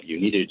 years. And what you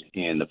needed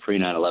in the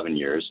pre-9/11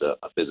 years,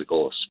 a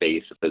physical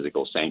space, a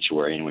physical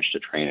sanctuary in which to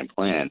train and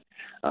plan,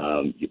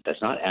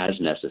 that's not as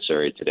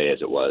necessary today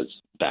as it was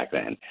back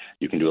then.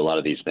 You can do a lot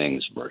of these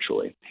things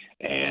virtually.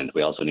 And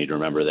we also need to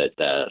remember that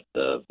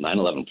the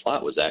 9/11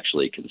 plot was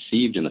actually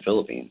conceived in the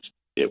Philippines.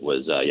 It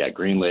was,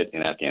 greenlit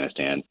in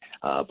Afghanistan,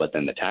 but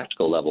then the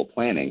tactical level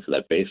planning, so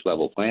that base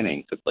level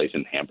planning took place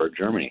in Hamburg,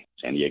 Germany,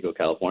 San Diego,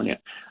 California,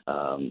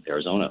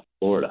 Arizona,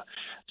 Florida.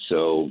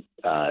 So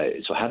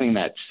having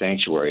that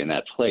sanctuary in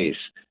that place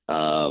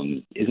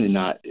isn't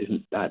not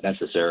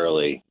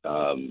necessarily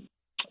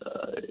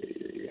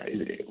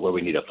where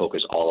we need to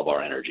focus all of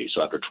our energy.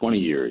 So after 20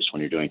 years,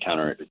 when you're doing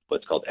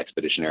what's called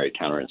expeditionary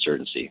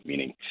counterinsurgency,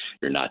 meaning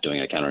you're not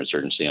doing a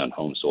counterinsurgency on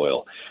home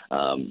soil,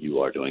 you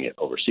are doing it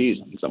overseas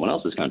in someone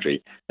else's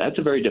country, that's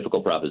a very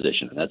difficult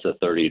proposition. And that's a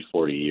 30 to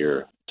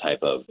 40-year type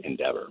of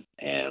endeavor.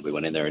 And we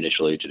went in there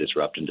initially to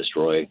disrupt and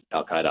destroy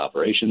al-Qaeda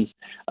operations.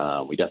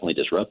 We definitely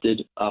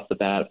disrupted off the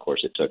bat. Of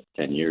course, it took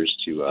 10 years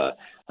to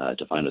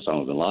find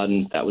Osama bin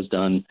Laden. That was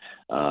done.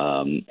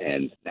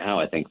 And now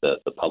I think the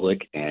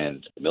public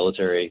and the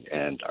military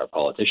and our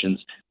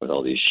politicians, with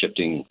all these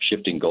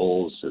shifting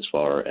goals as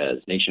far as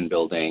nation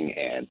building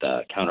and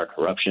counter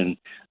corruption,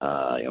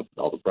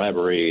 all the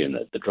bribery and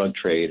the drug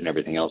trade and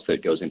everything else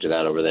that goes into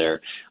that over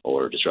there,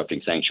 or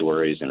disrupting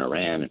sanctuaries in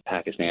Iran and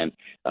Pakistan,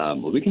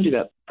 we can do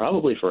that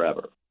probably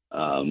forever.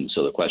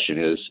 So the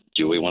question is,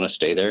 do we want to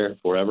stay there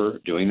forever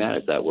doing that?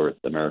 Is that worth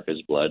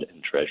America's blood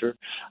and treasure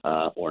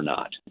or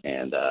not?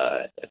 And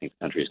I think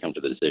the country has come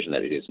to the decision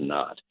that it is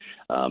not.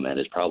 And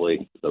it's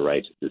probably the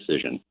right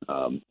decision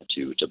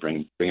to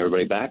bring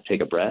everybody back,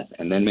 take a breath,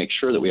 and then make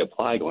sure that we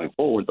apply going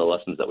forward the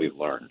lessons that we've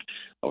learned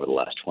over the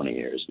last 20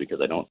 years, because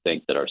I don't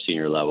think that our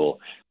senior level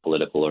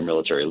political or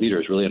military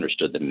leaders really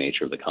understood the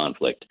nature of the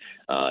conflict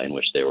in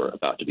which they were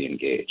about to be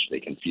engaged. They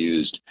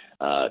confused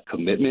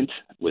commitment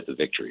with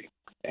victory.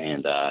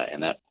 And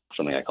that's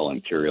something I call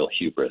imperial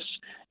hubris,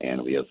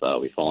 and we've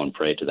fallen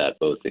prey to that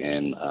both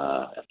in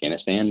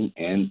Afghanistan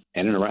and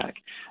in Iraq.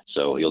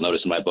 So you'll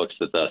notice in my books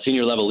that the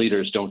senior level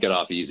leaders don't get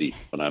off easy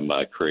when I'm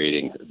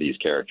creating these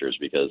characters,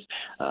 because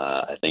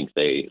I think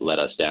they let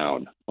us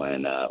down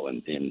when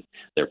in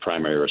their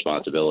primary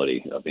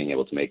responsibility of being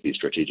able to make these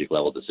strategic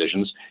level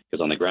decisions.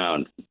 Because on the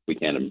ground we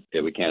can't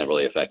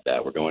really affect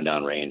that. We're going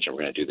down range and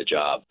we're going to do the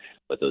job.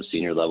 But those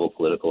senior level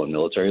political and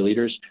military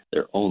leaders,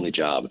 their only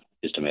job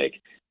is to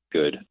make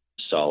good,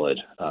 solid,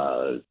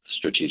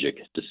 strategic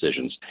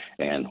decisions.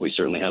 And we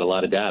certainly had a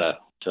lot of data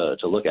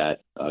to look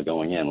at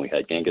going in. We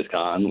had Genghis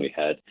Khan, we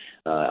had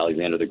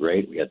Alexander the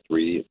Great, we had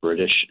 3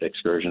 British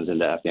excursions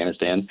into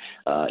Afghanistan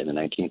in the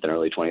 19th and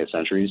early 20th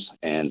centuries,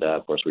 and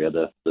of course we had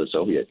the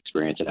Soviet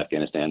experience in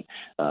Afghanistan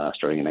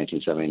starting in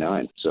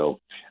 1979. So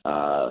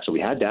we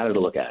had data to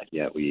look at,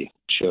 yet we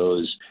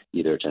chose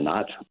either to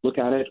not look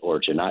at it or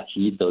to not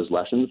heed those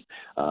lessons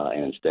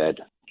and instead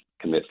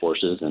commit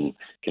forces and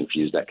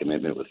confuse that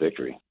commitment with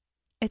victory.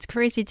 It's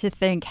crazy to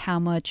think how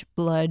much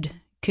blood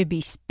could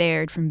be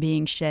spared from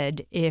being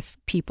shed if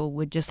people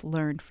would just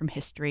learn from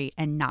history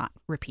and not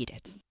repeat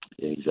it.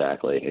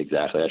 Exactly.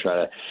 I try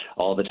to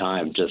all the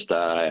time.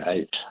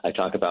 I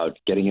talk about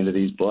getting into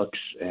these books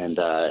and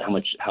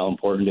how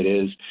important it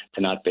is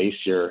to not base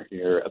your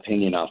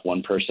opinion off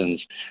one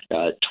person's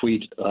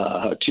tweet,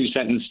 a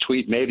 2-sentence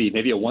tweet, maybe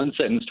a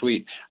 1-sentence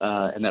tweet,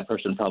 and that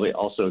person probably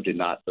also did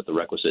not put the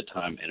requisite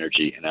time,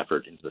 energy, and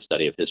effort into the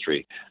study of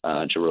history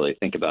to really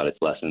think about its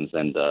lessons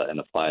and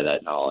apply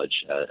that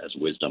knowledge as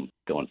wisdom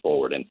going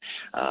forward. And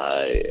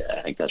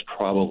I think that's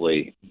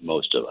probably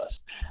most of us.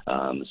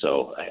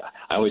 So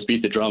I always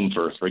beat the drum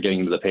for getting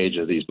into the page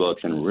of these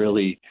books and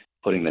really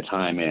putting the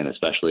time in,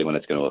 especially when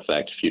it's going to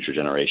affect future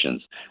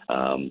generations.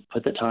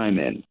 Put the time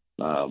in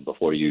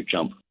before you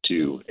jump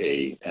to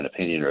an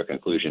opinion or a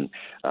conclusion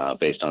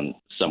based on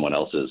someone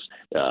else's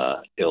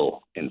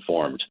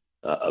ill-informed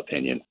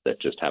opinion that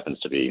just happens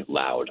to be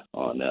loud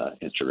on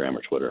Instagram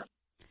or Twitter.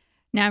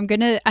 Now I'm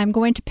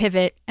going to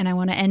pivot, and I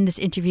want to end this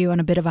interview on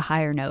a bit of a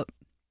higher note.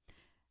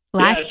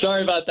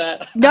 Sorry about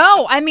that.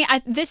 No, I mean,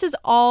 this is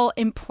all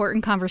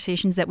important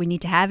conversations that we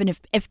need to have. And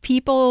if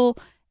people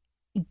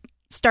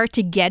start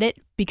to get it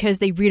because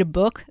they read a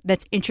book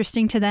that's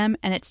interesting to them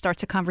and it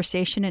starts a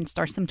conversation and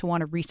starts them to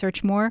want to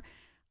research more,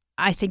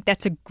 I think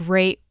that's a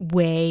great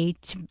way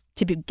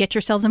to get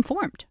yourselves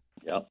informed.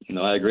 Yeah,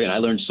 I agree. And I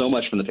learned so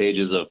much from the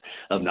pages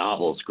of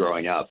novels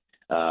growing up.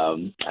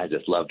 I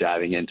just love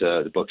diving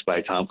into the books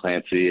by Tom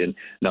Clancy and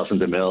Nelson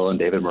DeMille and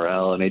David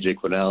Morrell and A.J.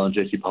 Quinnell and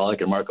J.C.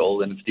 Pollock and Mark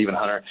Olin and Stephen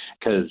Hunter,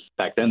 because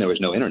back then there was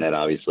no internet,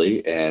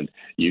 obviously, and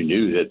you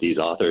knew that these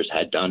authors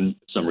had done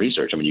some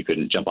research. I mean, you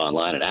couldn't jump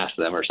online and ask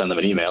them or send them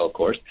an email, of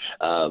course,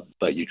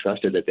 but you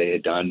trusted that they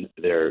had done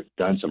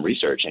some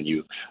research, and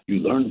you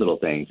learned little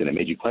things, and it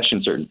made you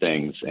question certain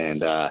things.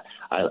 And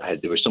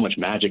there was so much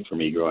magic for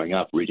me growing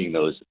up reading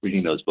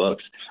those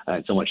books,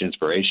 and so much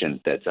inspiration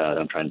that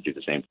I'm trying to do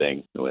the same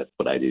thing with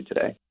what I do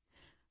today.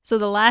 So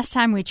the last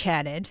time we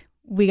chatted,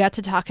 we got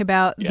to talk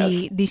about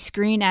the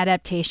screen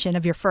adaptation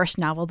of your first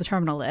novel, The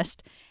Terminal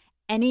List.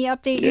 Any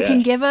update you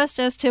can give us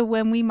as to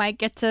when we might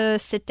get to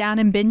sit down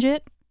and binge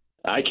it?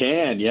 I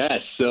can, yes.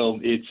 So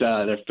it's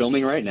they're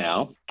filming right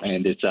now,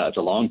 and it's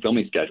a long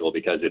filming schedule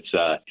because it's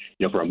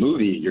for a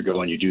movie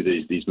you do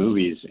these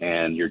movies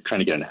and you're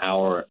trying to get an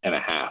hour and a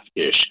half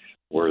ish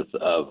worth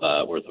of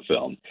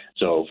film.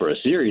 So for a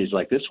series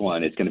like this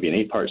one, it's going to be an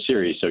 8-part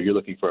series. So you're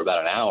looking for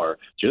about an hour.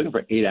 So you're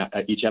looking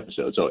for each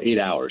episode, so 8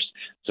 hours.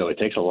 So it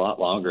takes a lot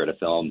longer to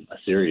film a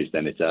series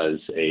than it does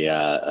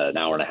an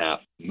hour and a half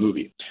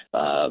movie.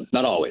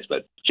 Not always,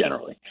 but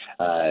generally.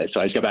 So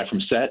I just got back from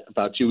set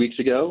about 2 weeks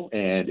ago,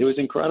 and it was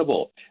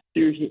incredible.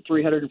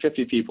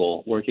 350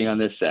 people working on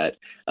this set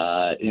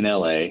in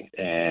LA,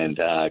 and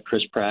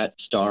Chris Pratt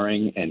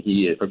starring, and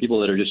for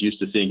people that are just used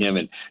to seeing him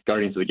in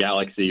Guardians of the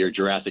Galaxy or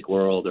Jurassic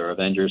World or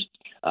Avengers,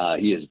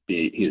 he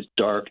is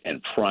dark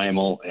and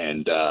primal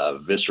and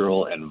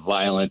visceral and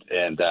violent,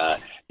 and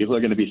people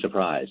are going to be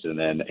surprised. And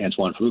then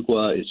Antoine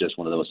Fuqua is just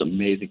one of the most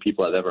amazing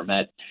people I've ever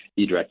met.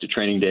 He directed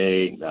Training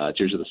Day,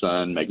 Tears of the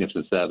Sun,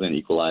 Magnificent Seven,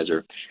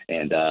 Equalizer,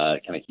 and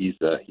he's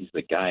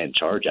the guy in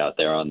charge out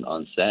there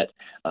on set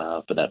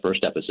for that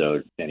first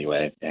episode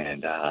anyway.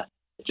 And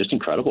it's just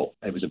incredible.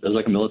 It was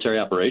like a military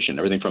operation.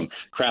 Everything from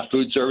craft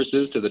food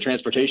services to the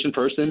transportation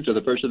person to the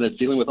person that's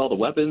dealing with all the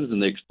weapons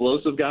and the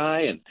explosive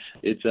guy, and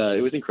it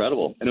was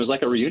incredible. And it was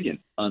like a reunion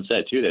on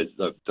set too. There's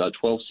the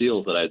 12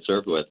 SEALs that I had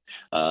served with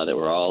that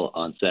were all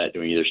on set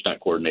doing either stunt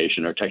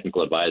coordination or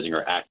technical advising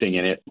or acting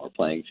in it or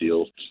playing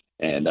SEALs.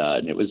 And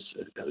it was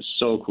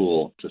so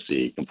cool to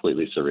see,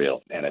 completely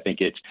surreal. And I think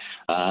it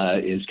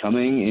is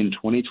coming in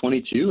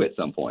 2022 at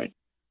some point.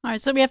 All right,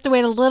 so we have to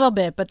wait a little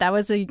bit, but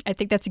I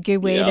think that's a good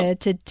way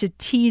to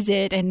tease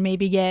it and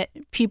maybe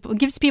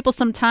gives people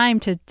some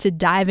time to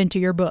dive into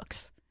your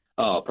books.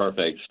 Oh,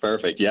 perfect.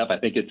 Yep, I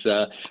think it's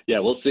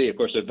we'll see. Of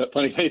course, there's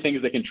plenty of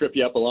things that can trip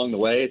you up along the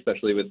way,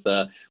 especially with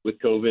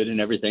COVID and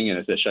everything, and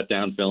it's a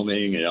shutdown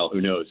filming. Who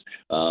knows?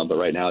 But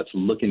right now, it's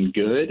looking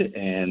good,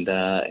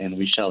 and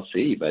we shall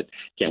see. But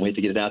can't wait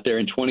to get it out there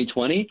in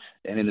 2020.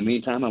 And in the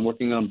meantime, I'm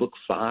working on book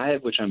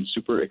 5, which I'm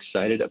super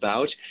excited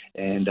about,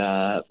 and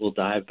we'll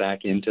dive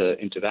back into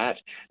that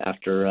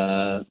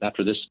after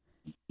this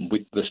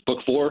book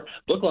 4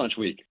 book launch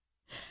week.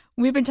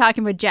 We've been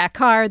talking with Jack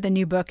Carr. The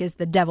new book is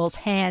The Devil's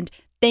Hand.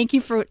 Thank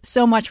you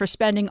so much for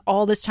spending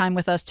all this time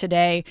with us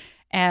today.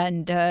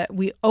 And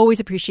we always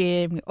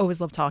appreciate it. And we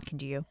always love talking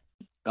to you.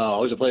 Oh,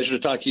 always a pleasure to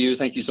talk to you.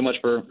 Thank you so much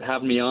for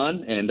having me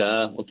on. And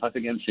we'll talk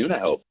again soon, I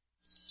hope.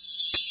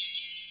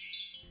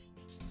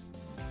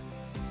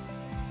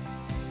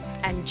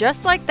 And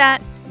just like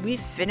that,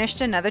 we've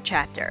finished another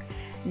chapter.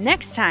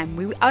 Next time,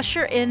 we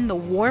usher in the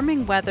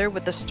warming weather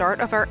with the start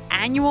of our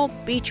annual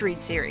beach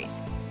read series.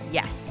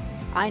 Yes,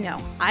 I know.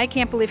 I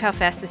can't believe how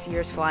fast this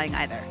year is flying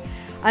either.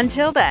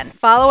 Until then,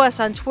 follow us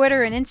on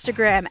Twitter and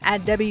Instagram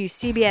at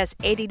WCBS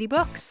 880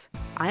 Books.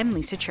 I'm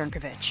Lisa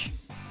Chernkovich.